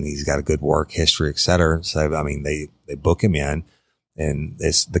 I mean, he's got a good work history, et cetera. So, I mean, they book him in, and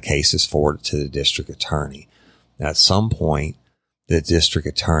the case is forwarded to the district attorney. Now, at some point, the district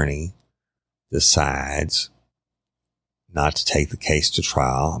attorney decides not to take the case to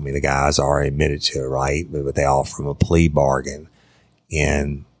trial. I mean, the guys already admitted to it, right? But they offer him a plea bargain.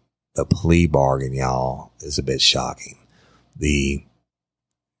 And the plea bargain, y'all, is a bit shocking. The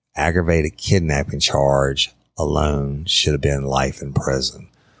aggravated kidnapping charge alone should have been life in prison.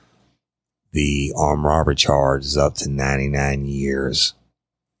 The armed robbery charge is up to 99 years.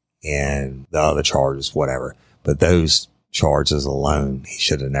 And the other charges, whatever. But those charges alone, he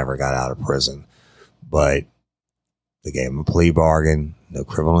should have never got out of prison. But they gave him a plea bargain, no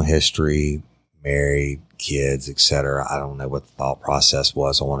criminal history, married, kids, etc. I don't know what the thought process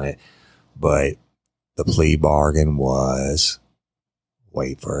was on it, but the plea bargain was,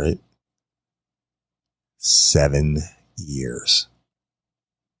 wait for it, 7 years.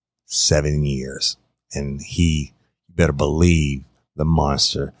 7 years. And he, better believe, the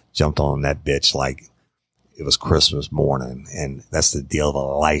monster jumped on that bitch like it was Christmas morning. And that's the deal of a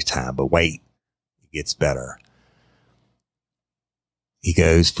lifetime. But wait, it gets better. He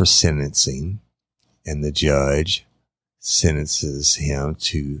goes for sentencing, and the judge sentences him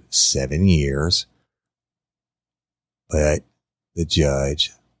to 7 years. But the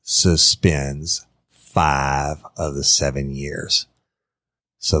judge suspends 5 of the 7 years.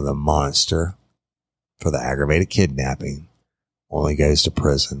 So the monster, for the aggravated kidnapping, only goes to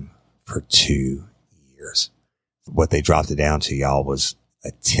prison for 2 years. What they dropped it down to, y'all, was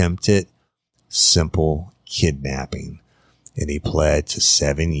attempted simple kidnapping. And he pled to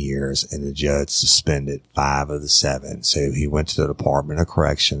 7 years, and the judge suspended 5 of the 7. So he went to the Department of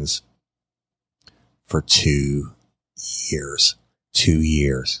Corrections for 2 years. 2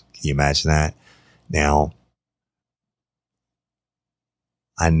 years. Can you imagine that? Now,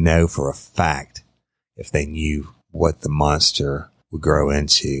 I know for a fact if they knew what the monster would grow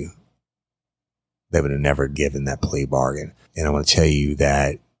into, they would have never given that plea bargain. And I want to tell you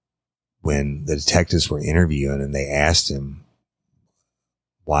that when the detectives were interviewing and they asked him,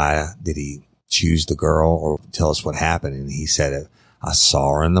 why did he choose the girl, or tell us what happened? And he said, I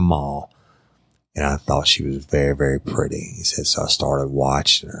saw her in the mall and I thought she was very, very pretty. He said, so I started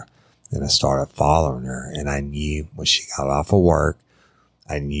watching her and I started following her, and I knew when she got off of work,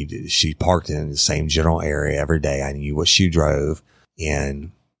 I knew she parked in the same general area every day. I knew what she drove,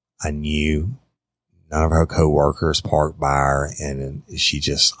 and I knew none of her coworkers parked by her, and she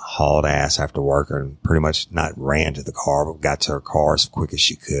just hauled ass after work and pretty much not ran to the car, but got to her car as quick as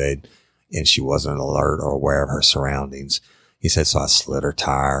she could, and she wasn't alert or aware of her surroundings. He said, so I slid her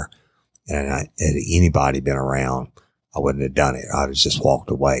tire, and had anybody been around, I wouldn't have done it. I'd have just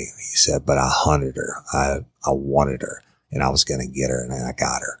walked away. He said, but I hunted her. I wanted her, and I was going to get her, and I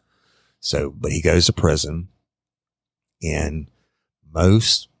got her. So, but he goes to prison, and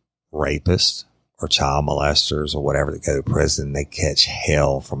most rapists or child molesters or whatever that go to prison, they catch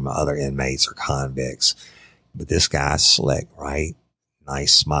hell from other inmates or convicts. But this guy's slick, right?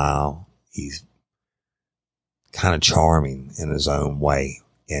 Nice smile. He's kind of charming in his own way.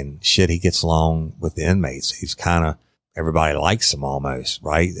 And shit, he gets along with the inmates. He's kind of, everybody likes him almost,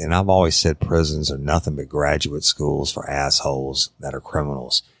 right? And I've always said prisons are nothing but graduate schools for assholes that are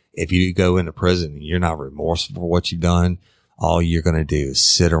criminals. If you go into prison and you're not remorseful for what you've done, all you're going to do is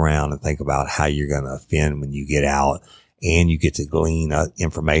sit around and think about how you're going to offend when you get out, and you get to glean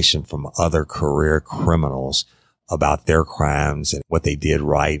information from other career criminals about their crimes and what they did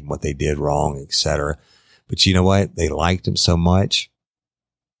right and what they did wrong, etc. But you know what? They liked him so much.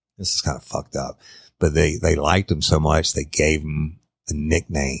 This is kind of fucked up, but they liked him so much they gave him a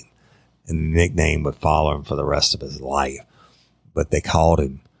nickname, and the nickname would follow him for the rest of his life. But they called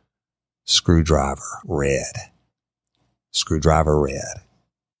him Screwdriver Red. Screwdriver Red.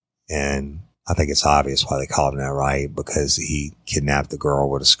 And I think it's obvious why they called him that, right? Because he kidnapped the girl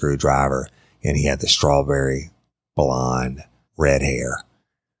with a screwdriver, and he had the strawberry blonde red hair.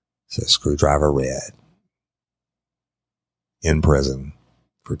 So Screwdriver Red. In prison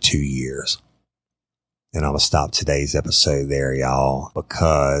for 2 years. And I'm going to stop today's episode there, y'all,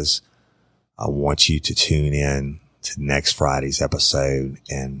 because I want you to tune in to next Friday's episode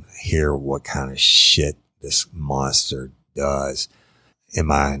and hear what kind of shit this monster does. In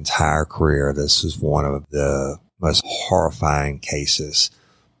my entire career, this was one of the most horrifying cases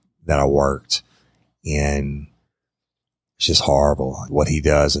that I worked in. It's just horrible. What he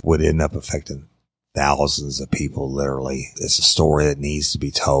does would end up affecting thousands of people, literally. It's a story that needs to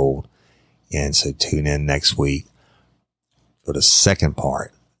be told. And so tune in next week for the second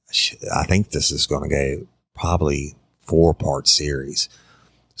part. I think this is going to go probably 4-part series,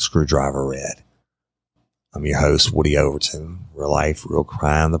 Screwdriver Red. I'm your host, Woody Overton, Real Life, Real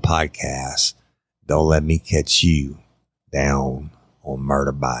Crime, the podcast. Don't let me catch you down on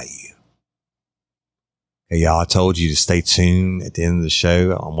Murder Bayou. Hey, y'all, I told you to stay tuned at the end of the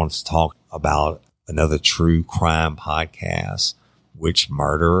show. I want to talk about another true crime podcast, Which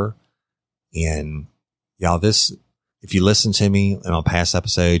Murderer? And y'all, if you listen to me in my past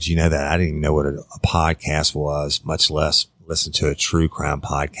episodes, you know that I didn't even know what a podcast was, much less listen to a true crime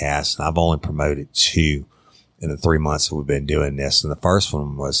podcast. And I've only promoted 2 in the 3 months that we've been doing this. And the first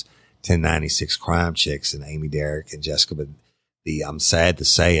one was 1096 Crime Chicks and Amy, Derek, and Jessica. But I'm sad to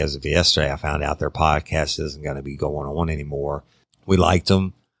say, as of yesterday, I found out their podcast isn't going to be going on anymore. We liked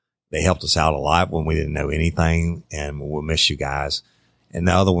them. They helped us out a lot when we didn't know anything, and we'll miss you guys. And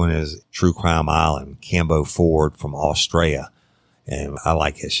the other one is True Crime Island, Cambo Ford from Australia. And I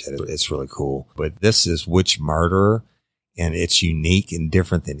like his shit. It's really cool. But this is Which Murderer, and it's unique and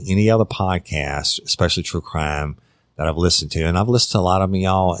different than any other podcast, especially true crime, that I've listened to. And I've listened to a lot of them,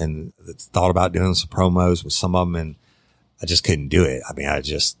 y'all, and thought about doing some promos with some of them, and I just couldn't do it. I mean, I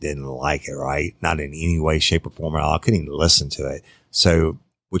just didn't like it, right? Not in any way, shape, or form at all. I couldn't even listen to it. So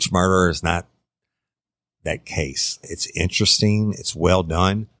Which Murderer is not that case. It's interesting. It's well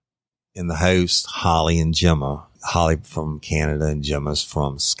done. And the host, Holly and Gemma. Holly from Canada and Gemma's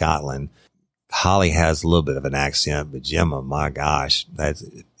from Scotland. Holly has a little bit of an accent, but Gemma, my gosh,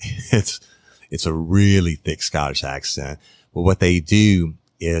 it's a really thick Scottish accent. But what they do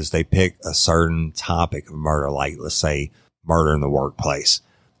is they pick a certain topic of murder, like let's say murder in the workplace.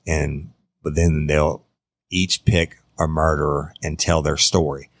 But then they'll each pick a murderer and tell their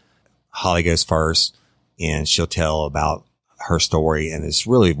story. Holly goes first and she'll tell about her story, and it's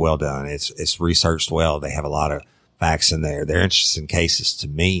really well done. It's researched well. They have a lot of facts in there. They're interesting cases to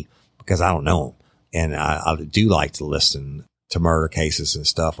me because I don't know them. And I do like to listen to murder cases and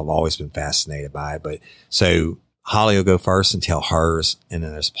stuff. I've always been fascinated by it. But so Holly will go first and tell hers, and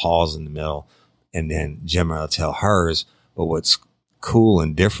then there's pause in the middle, and then Gemma will tell hers. But what's cool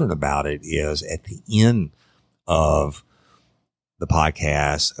and different about it is at the end of the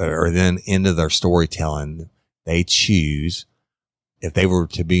podcast, or then into their storytelling, they choose, if they were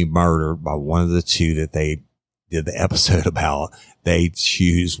to be murdered by one of the two that they did the episode about, they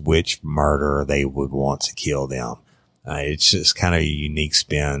choose which murderer they would want to kill them. It's just kind of a unique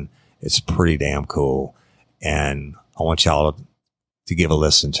spin. It's pretty damn cool. And I want y'all to give a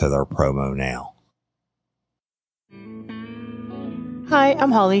listen to their promo now. Hi,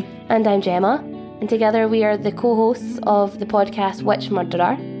 I'm Holly. And I'm Gemma. And together we are the co-hosts of the podcast Which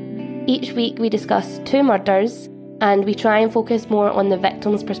Murderer. Each week we discuss 2 murders and we try and focus more on the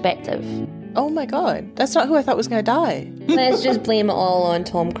victim's perspective. Oh my god, that's not who I thought was going to die. Let's just blame it all on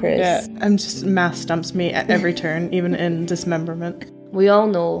Tom Cruise. Yeah, math stumps me at every turn, even in dismemberment. We all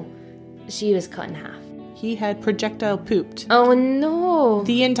know she was cut in half. He had projectile pooped. Oh no.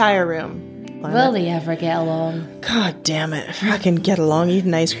 The entire room. Will they ever get along? God damn it. Fucking get along, eat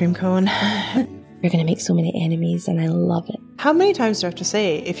an ice cream cone. You're going to make so many enemies and I love it. How many times do I have to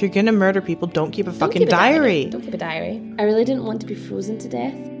say, if you're going to murder people, don't keep a fucking diary? Don't keep a diary. I really didn't want to be frozen to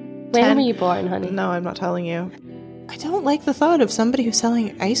death. When were you born, honey? No, I'm not telling you. I don't like the thought of somebody who's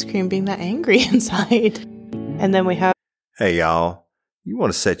selling ice cream being that angry inside. And then we have... Hey, y'all. You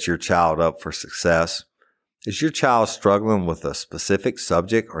want to set your child up for success? Is your child struggling with a specific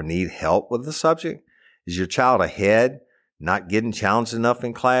subject or need help with the subject? Is your child ahead, not getting challenged enough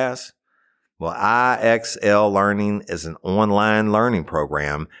in class? Well, IXL Learning is an online learning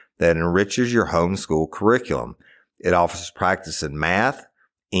program that enriches your homeschool curriculum. It offers practice in math,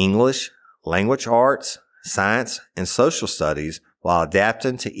 English, language arts, science, and social studies while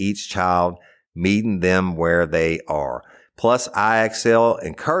adapting to each child, meeting them where they are. Plus, IXL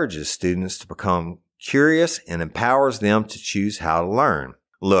encourages students to become curious and empowers them to choose how to learn.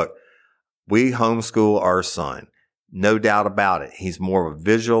 Look, we homeschool our son. No doubt about it. He's more of a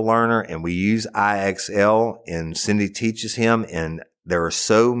visual learner, and we use IXL, and Cindy teaches him, and there are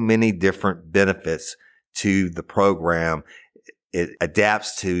so many different benefits to the program. It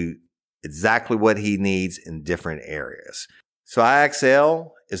adapts to exactly what he needs in different areas. So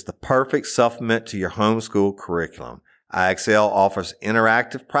IXL is the perfect supplement to your homeschool curriculum. IXL offers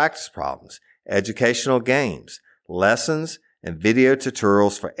interactive practice problems, educational games, lessons, and video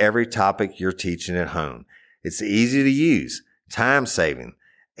tutorials for every topic you're teaching at home. It's easy to use, time-saving.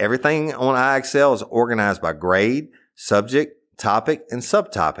 Everything on IXL is organized by grade, subject, topic, and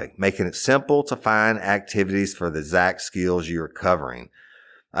subtopic, making it simple to find activities for the exact skills you are covering.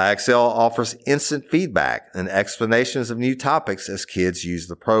 IXL offers instant feedback and explanations of new topics as kids use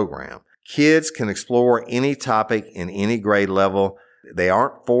the program. Kids can explore any topic in any grade level. They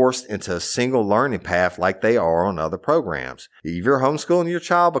aren't forced into a single learning path like they are on other programs. If you're homeschooling your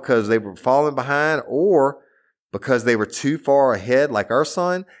child because they were falling behind, or because they were too far ahead like our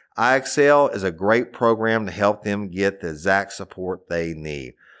son, iExcel is a great program to help them get the exact support they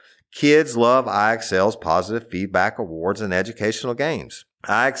need. Kids love iExcel's positive feedback awards and educational games.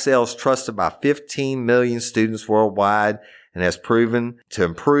 iExcel is trusted by 15 million students worldwide and has proven to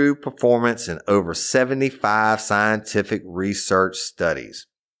improve performance in over 75 scientific research studies.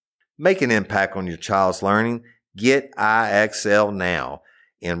 Make an impact on your child's learning. Get iExcel now.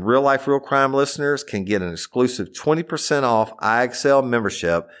 And Real Life Real Crime listeners can get an exclusive 20% off iExcel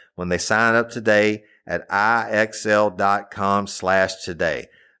membership when they sign up today at iexcel.com/today.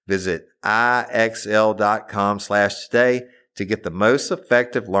 Visit iexcel.com/today to get the most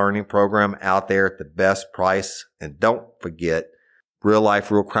effective learning program out there at the best price. And don't forget, Real Life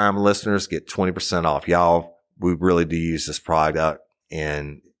Real Crime listeners get 20% off. Y'all, we really do use this product,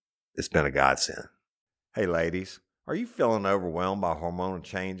 and it's been a godsend. Hey, ladies. Are you feeling overwhelmed by hormonal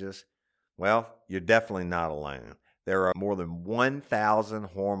changes? Well, you're definitely not alone. There are more than 1,000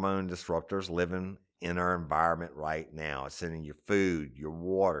 hormone disruptors living in our environment right now. It's in your food, your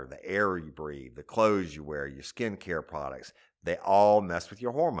water, the air you breathe, the clothes you wear, your skincare products. They all mess with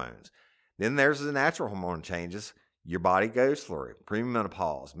your hormones. Then there's the natural hormone changes your body goes through,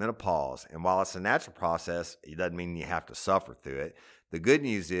 premenopause, menopause. And while it's a natural process, it doesn't mean you have to suffer through it. The good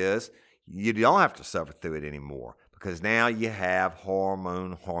news is you don't have to suffer through it anymore, because now you have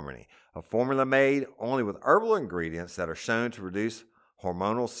Hormone Harmony, a formula made only with herbal ingredients that are shown to reduce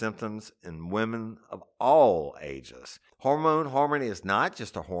hormonal symptoms in women of all ages. Hormone Harmony is not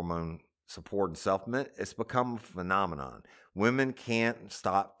just a hormone supporting supplement. It's become a phenomenon. Women can't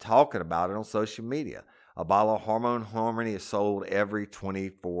stop talking about it on social media. A bottle of Hormone Harmony is sold every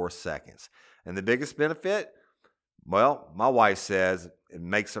 24 seconds. And the biggest benefit? Well, my wife says it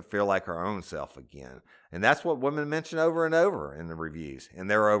makes her feel like her own self again. And that's what women mention over and over in the reviews. And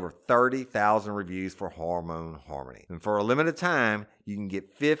there are over 30,000 reviews for Hormone Harmony. And for a limited time, you can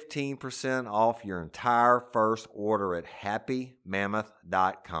get 15% off your entire first order at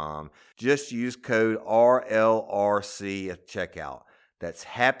happymammoth.com. Just use code RLRC at checkout. That's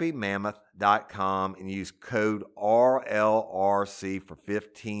happymammoth.com and use code RLRC for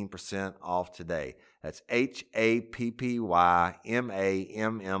 15% off today. That's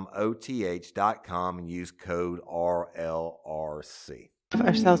happymammoth.com and use code RLRC. Give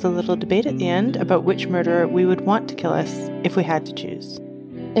ourselves a little debate at the end about which murderer we would want to kill us if we had to choose.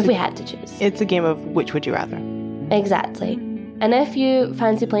 If we had to choose. It's a game of which would you rather. Exactly. And if you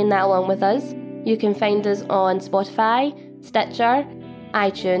fancy playing that along with us, you can find us on Spotify, Stitcher,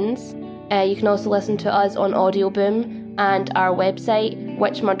 iTunes. You can also listen to us on Audioboom and our website,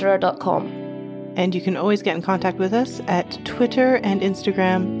 witchmurderer.com. And you can always get in contact with us at Twitter and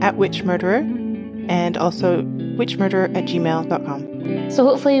Instagram at witchmurderer, and also witchmurderer@gmail.com. So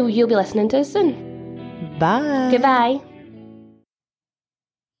hopefully you'll be listening to us soon. Bye. Goodbye.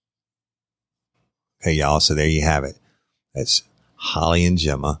 Hey, y'all. So there you have it. That's Holly and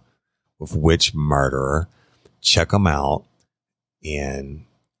Gemma with Witch Murderer. Check them out and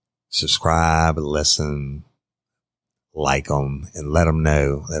subscribe, listen, like them, and let them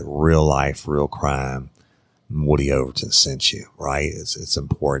know that Real Life, Real Crime, Woody Overton sent you, right? It's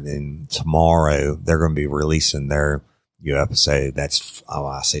important. And tomorrow they're going to be releasing their new episode. That's,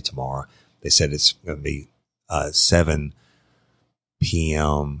 I say tomorrow. They said it's going to be 7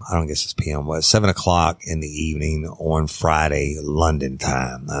 p.m. I don't guess it's p.m. Well, 7 o'clock in the evening on Friday, London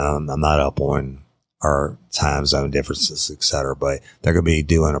time. I'm not up on our time zone differences, etc., but they're going to be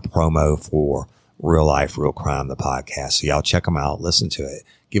doing a promo for Real Life, Real Crime, the podcast. So y'all check them out, listen to it,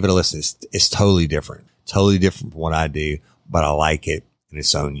 give it a listen. It's totally different from what I do, but I like it in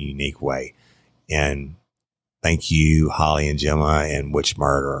its own unique way. And thank you, Holly and Gemma and Witch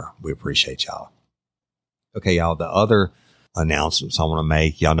Murderer. We appreciate y'all. Okay, y'all, the other announcements I want to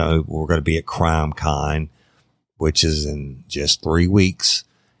make, y'all know we're going to be at Crime Con, which is in just 3 weeks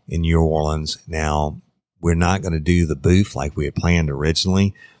in New Orleans. Now, we're not going to do the booth like we had planned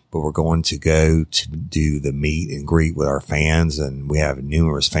originally, but we're going to go to do the meet and greet with our fans, and we have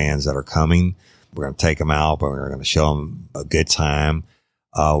numerous fans that are coming. We're going to take them out, but we're going to show them a good time.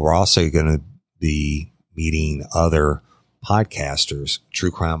 We're also going to be meeting other podcasters,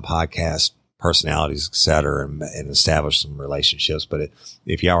 true crime podcast personalities, et cetera, and establish some relationships. But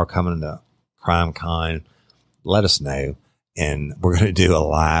if y'all are coming to Crime Con, let us know. And we're going to do a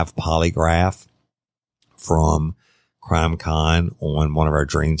live polygraph from Crime Con on one of our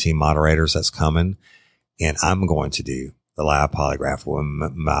Dream Team moderators that's coming. And I'm going to do the live polygraph.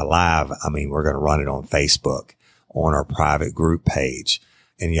 By live, I mean, we're going to run it on Facebook on our private group page.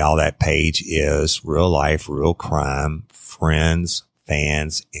 And y'all, that page is Real Life, Real Crime, Friends,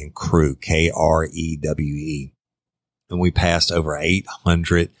 Fans, and Crew, KREWE. And we passed over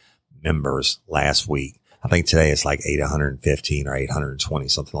 800 members last week. I think today it's like 815 or 820,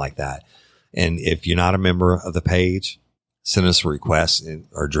 something like that. And if you're not a member of the page, send us a request, and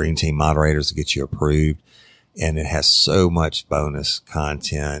our Dream Team moderators to get you approved. And it has so much bonus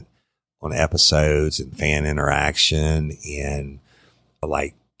content on episodes and fan interaction. And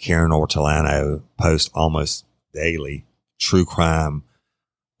like Karen Ortolano posts almost daily true crime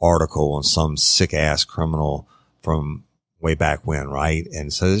article on some sick ass criminal from way back when, right?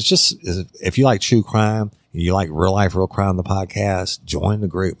 And so it's just, if you like true crime and you like real life, real crime, the podcast, join the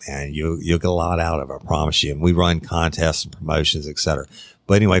group, man. You'll get a lot out of it, I promise you. And we run contests and promotions, etc.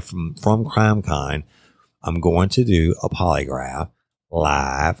 But anyway, from CrimeCon, I'm going to do a polygraph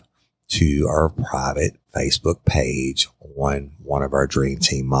live to our private Facebook page on one of our Dream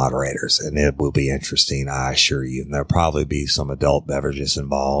Team moderators. And it will be interesting, I assure you. And there'll probably be some adult beverages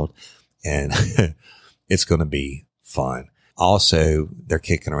involved, and it's going to be fun. Also, they're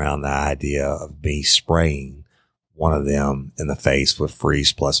kicking around the idea of me spraying one of them in the face with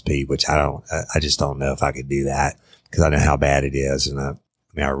Freeze Plus P, which I just don't know if I could do that, because I know how bad it is. And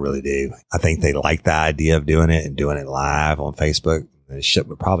I really do. I think they like the idea of doing it and doing it live on Facebook. The shit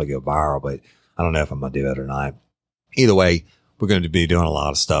would probably go viral, but I don't know if I'm going to do it or not. Either way, we're going to be doing a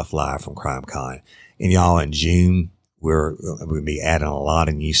lot of stuff live from CrimeCon. And y'all, in June, we're going to be adding a lot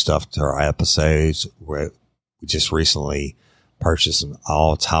of new stuff to our episodes. We just recently purchased some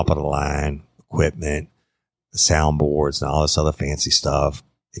all top of the line equipment, soundboards, and all this other fancy stuff,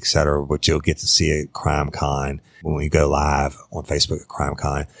 etc., which you'll get to see at CrimeCon when we go live on Facebook at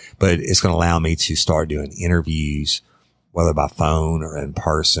CrimeCon. But it's going to allow me to start doing interviews, whether by phone or in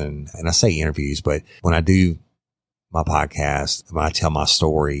person. And I say interviews, but when I do my podcast, when I tell my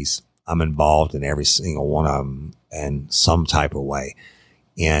stories, I'm involved in every single one of them in some type of way,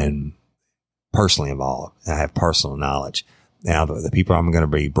 and personally involved. And I have personal knowledge. Now, the people I'm going to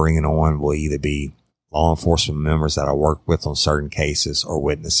be bringing on will either be law enforcement members that I work with on certain cases, or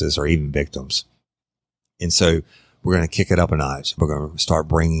witnesses, or even victims. And so we're going to kick it up a notch. We're going to start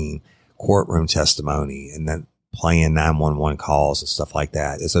bringing courtroom testimony and then playing 911 calls and stuff like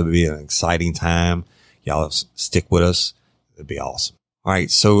that. It's going to be an exciting time. Y'all stick with us. It'd be awesome. All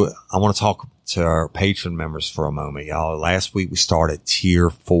right. So I want to talk to our patron members for a moment, y'all. Last week we started tier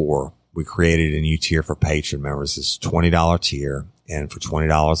 4. We created a new tier for patron members. It's a $20 tier. And for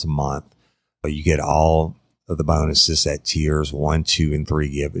 $20 a month, you get all of the bonuses that tiers 1, 2, and 3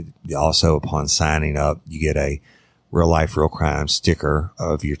 give. Also, upon signing up, you get a real life, real crime sticker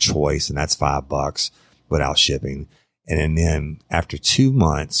of your choice. And that's $5 without shipping. And then after 2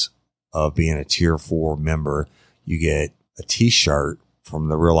 months of being a tier 4 member, you get a t-shirt from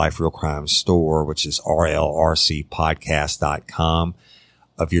the Real Life, Real Crime store, which is rlrcpodcast.com,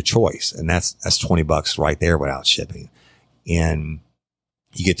 of your choice. And that's $20 right there without shipping. And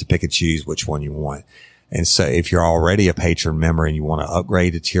you get to pick and choose which one you want. And so if you're already a patron member and you want to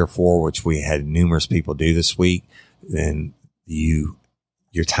upgrade to tier 4, which we had numerous people do this week, then your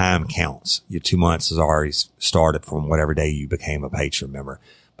time counts. Your 2 months has already started from whatever day you became a patron member.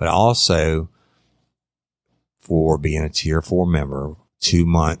 But also, for being a tier 4 member, 2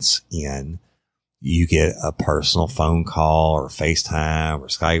 months in, you get a personal phone call or FaceTime or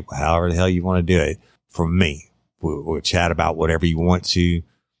Skype, however the hell you want to do it, from me. We'll chat about whatever you want to.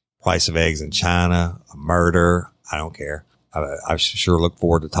 Price of eggs in China, a murder. I don't care. I sure look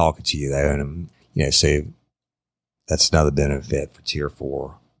forward to talking to you though. And, so that's another benefit for tier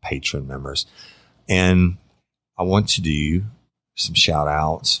 4 patron members. And I want to do some shout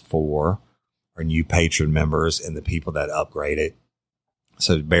outs for our new patron members and the people that upgraded.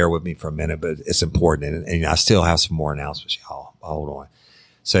 So bear with me for a minute, but it's important. And I still have some more announcements, y'all. Hold on.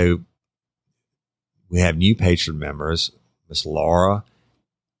 So we have new patron members. Miss Laura,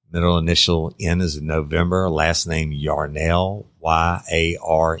 middle initial N is in November, last name Yarnell,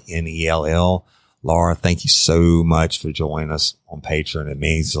 Yarnell. Laura, thank you so much for joining us on Patreon. It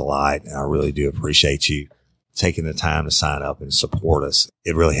means a lot, and I really do appreciate you taking the time to sign up and support us.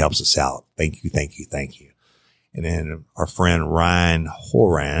 It really helps us out. Thank you, thank you, thank you. And then our friend Ryan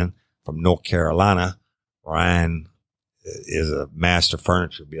Horan from North Carolina. Ryan is a master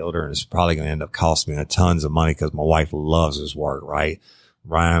furniture builder, and it's probably going to end up costing me tons of money because my wife loves his work, right?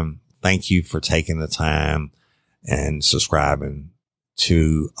 Ryan, thank you for taking the time and subscribing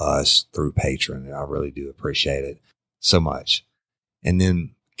to us through Patreon. I really do appreciate it so much. And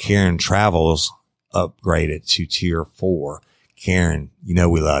then Karen Travels upgraded to tier 4. Karen, we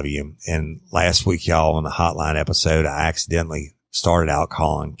love you. And last week, y'all, on the hotline episode, I accidentally started out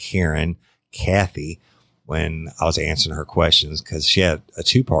calling Karen Kathy when I was answering her questions, because she had a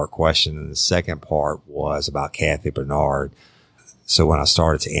 2-part question, and the second part was about Kathy Bernard. So when I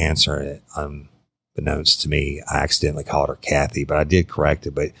started to answer it, unbeknownst to me, I accidentally called her Kathy, but I did correct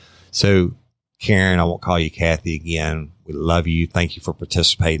it. But so Karen, I won't call you Kathy again. We love you. Thank you for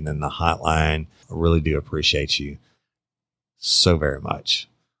participating in the hotline. I really do appreciate you so very much.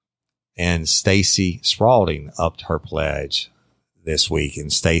 And Stacy Spalding upped her pledge this week.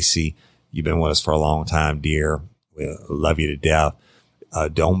 And Stacy, you've been with us for a long time, dear. We love you to death.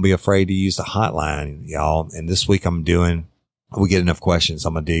 Don't be afraid to use the hotline, y'all. And this week we get enough questions.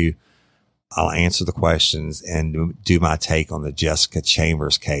 I'll answer the questions and do my take on the Jessica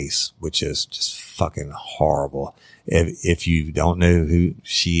Chambers case, which is just fucking horrible. If you don't know who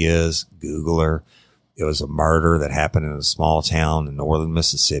she is, Google her. It was a murder that happened in a small town in northern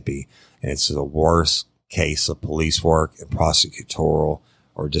Mississippi. And it's the worst case of police work and prosecutorial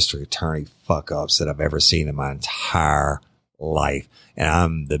or district attorney fuck ups that I've ever seen in my entire life. And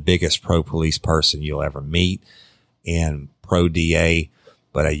I'm the biggest pro police person you'll ever meet and pro DA.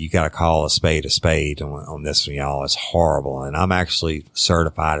 But you got to call a spade on this one, y'all. It's horrible. And I'm actually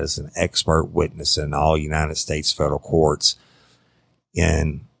certified as an expert witness in all United States federal courts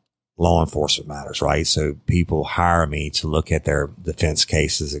in law enforcement matters, right? So people hire me to look at their defense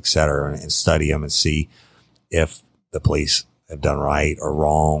cases, et cetera, and study them and see if the police have done right or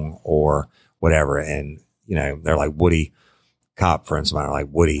wrong or whatever. And, they're like, Woody, cop friends of mine are like,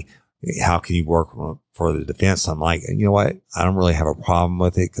 Woody, how can you work for the defense? I'm like, you know what? I don't really have a problem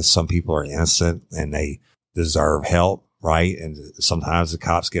with it because some people are innocent and they deserve help, right? And sometimes the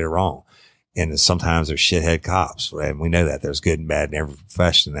cops get it wrong. And sometimes they're shithead cops. And we know that there's good and bad in every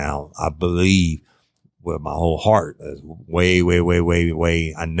profession. Now, I believe with my whole heart, way,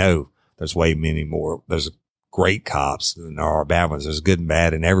 I know there's way many more. There's great cops and there are bad ones. There's good and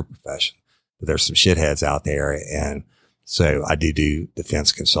bad in every profession, but there's some shitheads out there. And so I do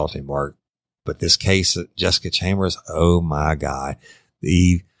defense consulting work, but this case, Jessica Chambers, oh my God,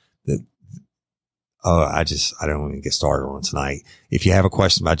 I don't even get started on it tonight. If you have a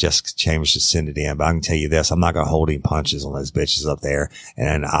question about Jessica Chambers, just send it in. But I can tell you this, I'm not going to hold any punches on those bitches up there.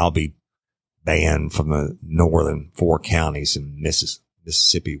 And I'll be banned from the northern 4 counties in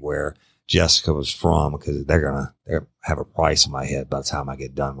Mississippi where Jessica was from, because they're going to have a price on my head by the time I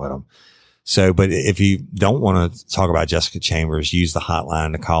get done with them. So, but if you don't want to talk about Jessica Chambers, use the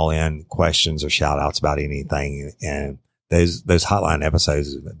hotline to call in questions or shout outs about anything. And those hotline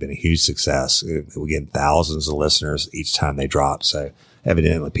episodes have been a huge success. We get thousands of listeners each time they drop. So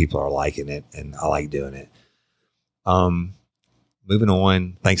evidently people are liking it and I like doing it. Moving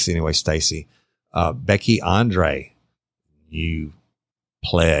on. Thanks anyway, Stacy. Becky Andre, you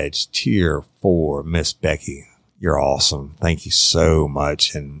pledged tier 4. Miss Becky, you're awesome. Thank you so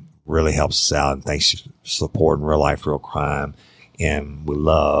much. And really helps us out. And thanks for supporting Real Life, Real Crime. And we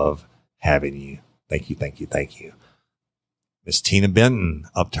love having you. Thank you. Miss Tina Benton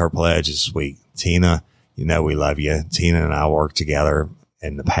upped her pledge this week. Tina, we love you. Tina and I worked together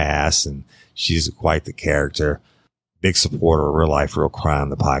in the past, and she's quite the character. Big supporter of Real Life, Real Crime,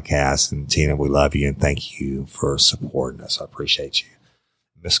 the podcast. And Tina, we love you and thank you for supporting us. I appreciate you.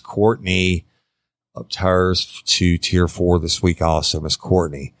 Miss Courtney upped hers to tier 4 this week also. Miss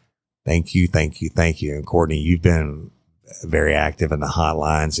Courtney, thank you. And Courtney, you've been very active in the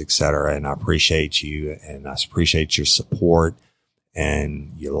hotlines, et cetera. And I appreciate you and I appreciate your support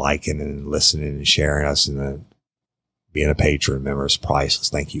and you liking and listening and sharing us and being a patron member is priceless.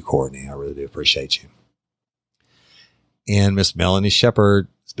 Thank you, Courtney. I really do appreciate you. And Miss Melanie Shepard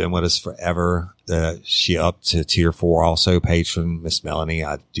has been with us forever. She upped to tier 4 also, patron. Miss Melanie,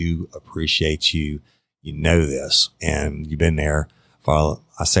 I do appreciate you. You know this and you've been there for,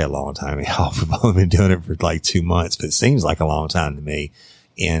 I say a long time. We've only been doing it for like 2 months, but it seems like a long time to me.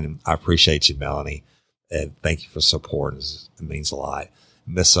 And I appreciate you, Melanie. And thank you for supporting us. It means a lot.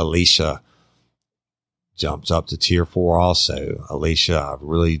 Miss Alicia jumped up to tier 4 also. Alicia, I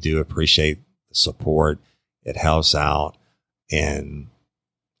really do appreciate the support. It helps out and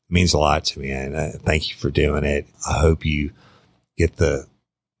means a lot to me. And thank you for doing it. I hope you get the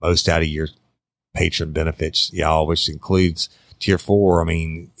most out of your patron benefits, y'all, which includes tier 4. I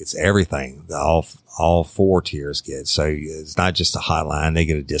mean, it's everything. All 4 tiers get. So it's not just a hotline. They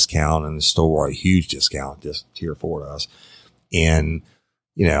get a discount in the store, a huge discount, just tier 4 does. And,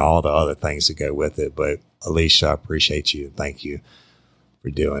 all the other things that go with it. But Alicia, I appreciate you. Thank you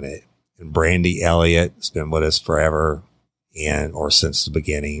for doing it. And Brandy Elliott has been with us forever or since the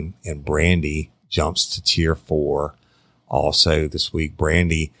beginning. And Brandy jumps to tier 4 also this week.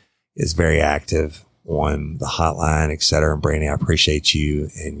 Brandy is very active on the hotline, et cetera. And Brandy, I appreciate you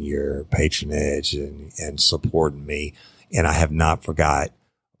and your patronage and supporting me. And I have not forgot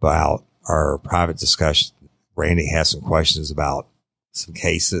about our private discussion. Brandy has some questions about some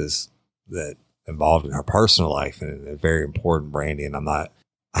cases that involved in her personal life, and they're very important, Brandy. And I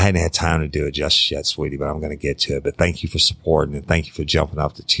hadn't had time to do it just yet, sweetie, but I'm going to get to it. But thank you for supporting, and thank you for jumping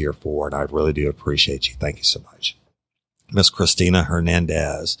up to tier 4. And I really do appreciate you. Thank you so much. Miss Christina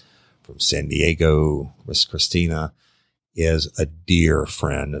Hernandez from San Diego. Miss Christina is a dear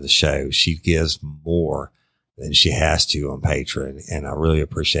friend of the show. She gives more than she has to on Patreon, and I really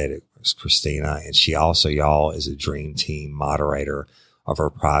appreciate it, Miss Christina. And she also, y'all, is a Dream Team moderator of her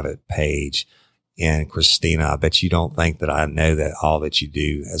private page. And Christina, I bet you don't think that I know that all that you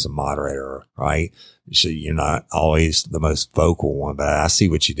do as a moderator, right? So you're not always the most vocal one, but I see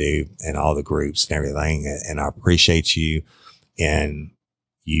what you do in all the groups and everything. And I appreciate you, and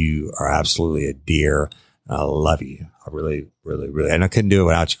you are absolutely a dear. I love you. I really, really, really, and I couldn't do it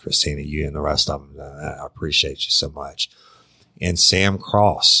without you, Christina, you and the rest of them. I appreciate you so much. And Sam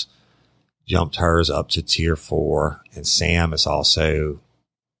Cross jumped hers up to tier 4. And Sam is also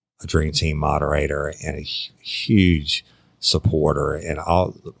a Dream Team moderator and a huge supporter and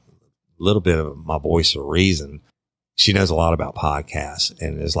a little bit of my voice of reason. She knows a lot about podcasts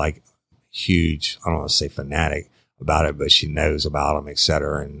and is like huge, I don't want to say fanatic about it, but she knows about them, et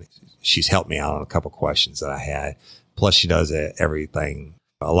cetera. And she's helped me out on a couple of questions that I had. Plus she does everything,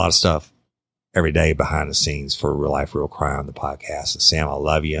 a lot of stuff every day behind the scenes for Real Life, Real Crime, the podcast. And Sam, I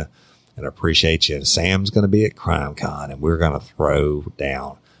love you and appreciate you. And Sam's going to be at CrimeCon and we're going to throw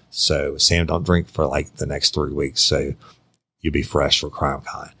down. So Sam, don't drink for like the next 3 weeks. So you'll be fresh for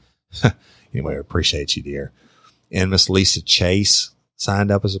CrimeCon. Anyway, I appreciate you, dear. And Miss Lisa Chase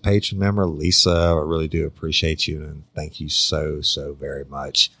signed up as a patron member. Lisa, I really do appreciate you. And thank you so, so very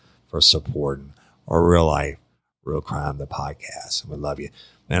much for supporting our Real Life, Real Crime, the podcast. And we love you.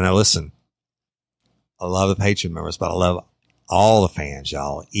 And now listen, I love the patron members, but I love all the fans,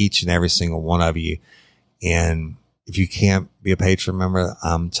 y'all, each and every single one of you. And if you can't be a patron member,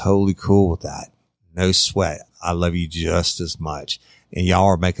 I'm totally cool with that. No sweat. I love you just as much. And y'all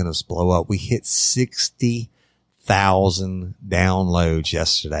are making us blow up. We hit 60,000 downloads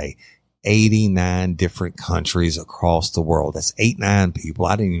yesterday. 89 different countries across the world. That's 89 people.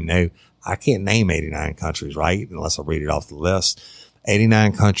 I didn't even know. I can't name 89 countries, right? Unless I read it off the list.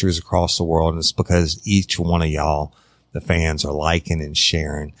 89 countries across the world. And it's because each one of y'all, the fans, are liking and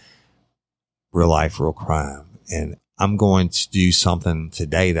sharing Real Life, Real Crime. And I'm going to do something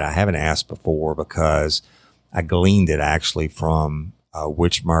today that I haven't asked before because I gleaned it actually from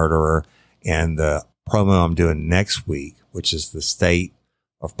Witch Murderer and the promo I'm doing next week, which is the State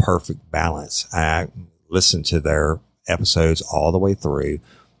of Perfect Balance. I listened to their episodes all the way through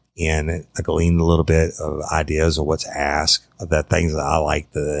and I gleaned a little bit of ideas of what to ask, of the things that I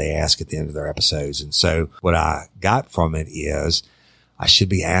like that they ask at the end of their episodes. And so what I got from it is I should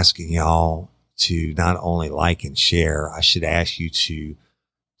be asking y'all to not only like and share, I should ask you to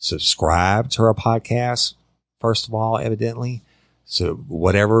subscribe to our podcast, first of all, evidently. So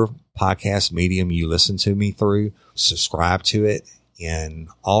whatever podcast medium you listen to me through, subscribe to it and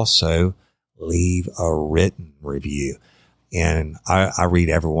also leave a written review. And I read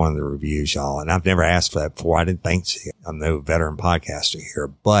every one of the reviews, y'all. And I've never asked for that before. I didn't think to. I'm no veteran podcaster here,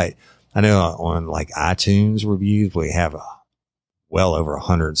 but I know on like iTunes reviews, we have well over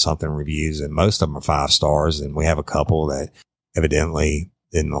 100 something reviews and most of them are 5 stars. And we have a couple that evidently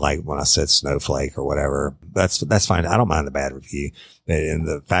didn't like when I said snowflake or whatever. That's fine. I don't mind the bad review, but in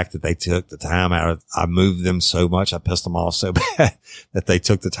the fact that they took the time I moved them so much. I pissed them off so bad that they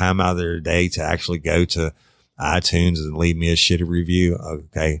took the time out of their day to actually go to iTunes and leave me a shitty review.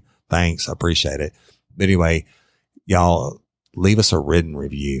 Okay. Thanks. I appreciate it. But anyway, y'all leave us a written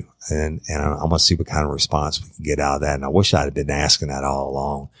review and I'm going to see what kind of response we can get out of that. And I wish I'd have been asking that all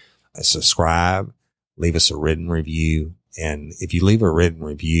along. Subscribe, leave us a written review. And if you leave a written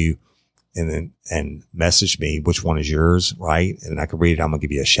review and message me which one is yours, right? And I can read it. I'm going to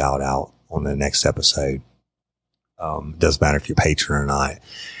give you a shout out on the next episode. Doesn't matter if you're patron or not.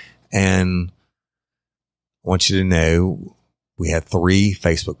 And I want you to know we have 3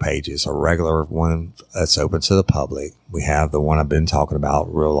 Facebook pages, a regular one that's open to the public. We have the one I've been talking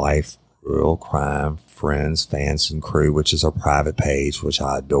about, Real Life, Real Crime, Friends, Fans, and Crew, which is our private page, which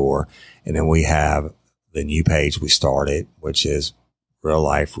I adore. And then we have the new page we started, which is Real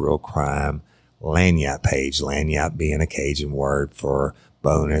Life, Real Crime, Lanyap page, Lanyap being a Cajun word for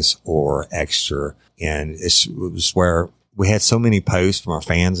bonus or extra. And it was where we had so many posts from our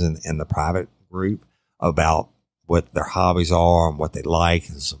fans in the private group about what their hobbies are and what they like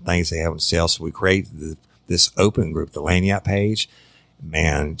and some things they have on sale. So we created this open group, the Lanyard page.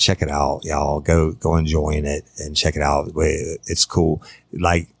 Man, check it out, y'all. Go and join it and check it out. It's cool.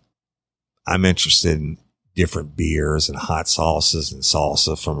 Like, I'm interested in different beers and hot sauces and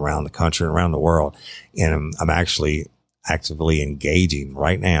salsa from around the country and around the world. And I'm actually actively engaging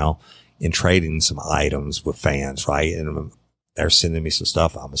right now in trading some items with fans, right? And they're sending me some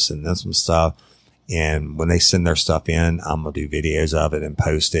stuff. I'm going to send them some stuff. And when they send their stuff in, I'm going to do videos of it and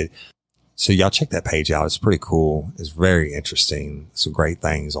post it. So y'all check that page out. It's pretty cool. It's very interesting. Some great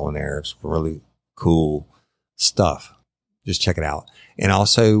things on there. It's really cool stuff. Just check it out. And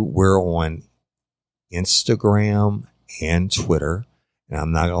also we're on Instagram and Twitter. And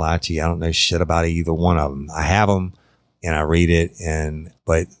I'm not going to lie to you. I don't know shit about either one of them. I have them and I read it.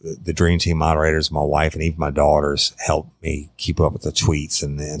 But the Dream Team moderators, my wife and even my daughters help me keep up with the tweets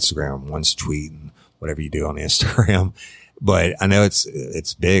and the Instagram. One's tweeting, whatever you do on Instagram. But I know it's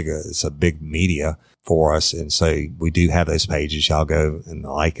big. It's a big media for us. And so we do have those pages. Y'all go and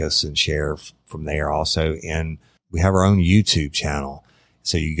like us and share from there also. And we have our own YouTube channel.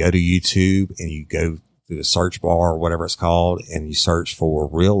 So you go to YouTube and you go through the search bar or whatever it's called, and you search for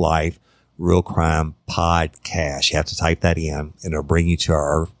Real Life, Real Crime Podcast. You have to type that in and it'll bring you to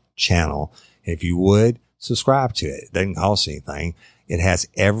our channel. If you would, subscribe to it. It doesn't cost anything. It has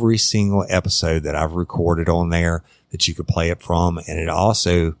every single episode that I've recorded on there that you could play it from. And it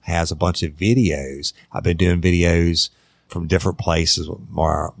also has a bunch of videos. I've been doing videos from different places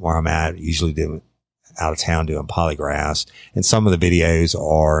where I'm at, usually doing out of town doing polygraphs. And some of the videos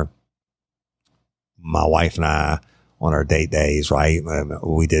are my wife and I on our date days, right?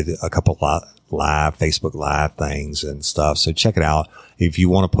 We did a couple live Facebook live things and stuff. So check it out. If you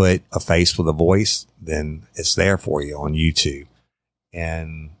want to put a face with a voice, then it's there for you on YouTube.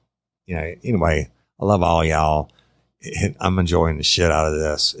 And, anyway, I love all y'all. I'm enjoying the shit out of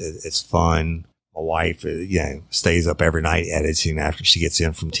this. It's fun. My wife, stays up every night editing after she gets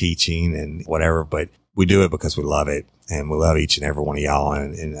in from teaching and whatever, but we do it because we love it and we love each and every one of y'all.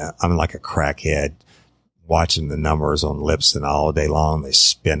 And I'm like a crackhead watching the numbers on Lipson all day long. They're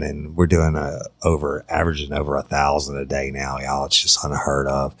spinning. We're doing averaging over 1,000 a day now, y'all. It's just unheard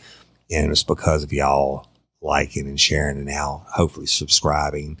of. And it's because of y'all liking and sharing and now hopefully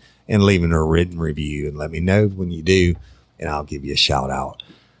subscribing and leaving a written review, and let me know when you do and I'll give you a shout out.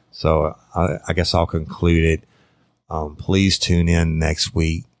 So I guess I'll conclude it. Please tune in next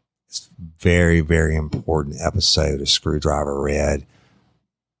week. It's a very, very important episode of Screwdriver Red.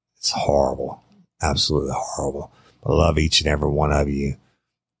 It's horrible. Absolutely horrible. I love each and every one of you.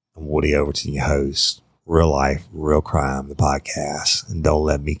 I'm Woody Overton, your host. Real Life, Real Crime, the podcast. And don't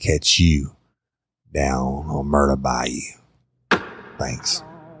let me catch you down on Murder Bayou. Thanks.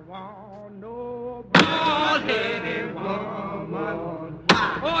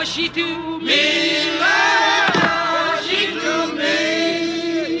 Oh, she do me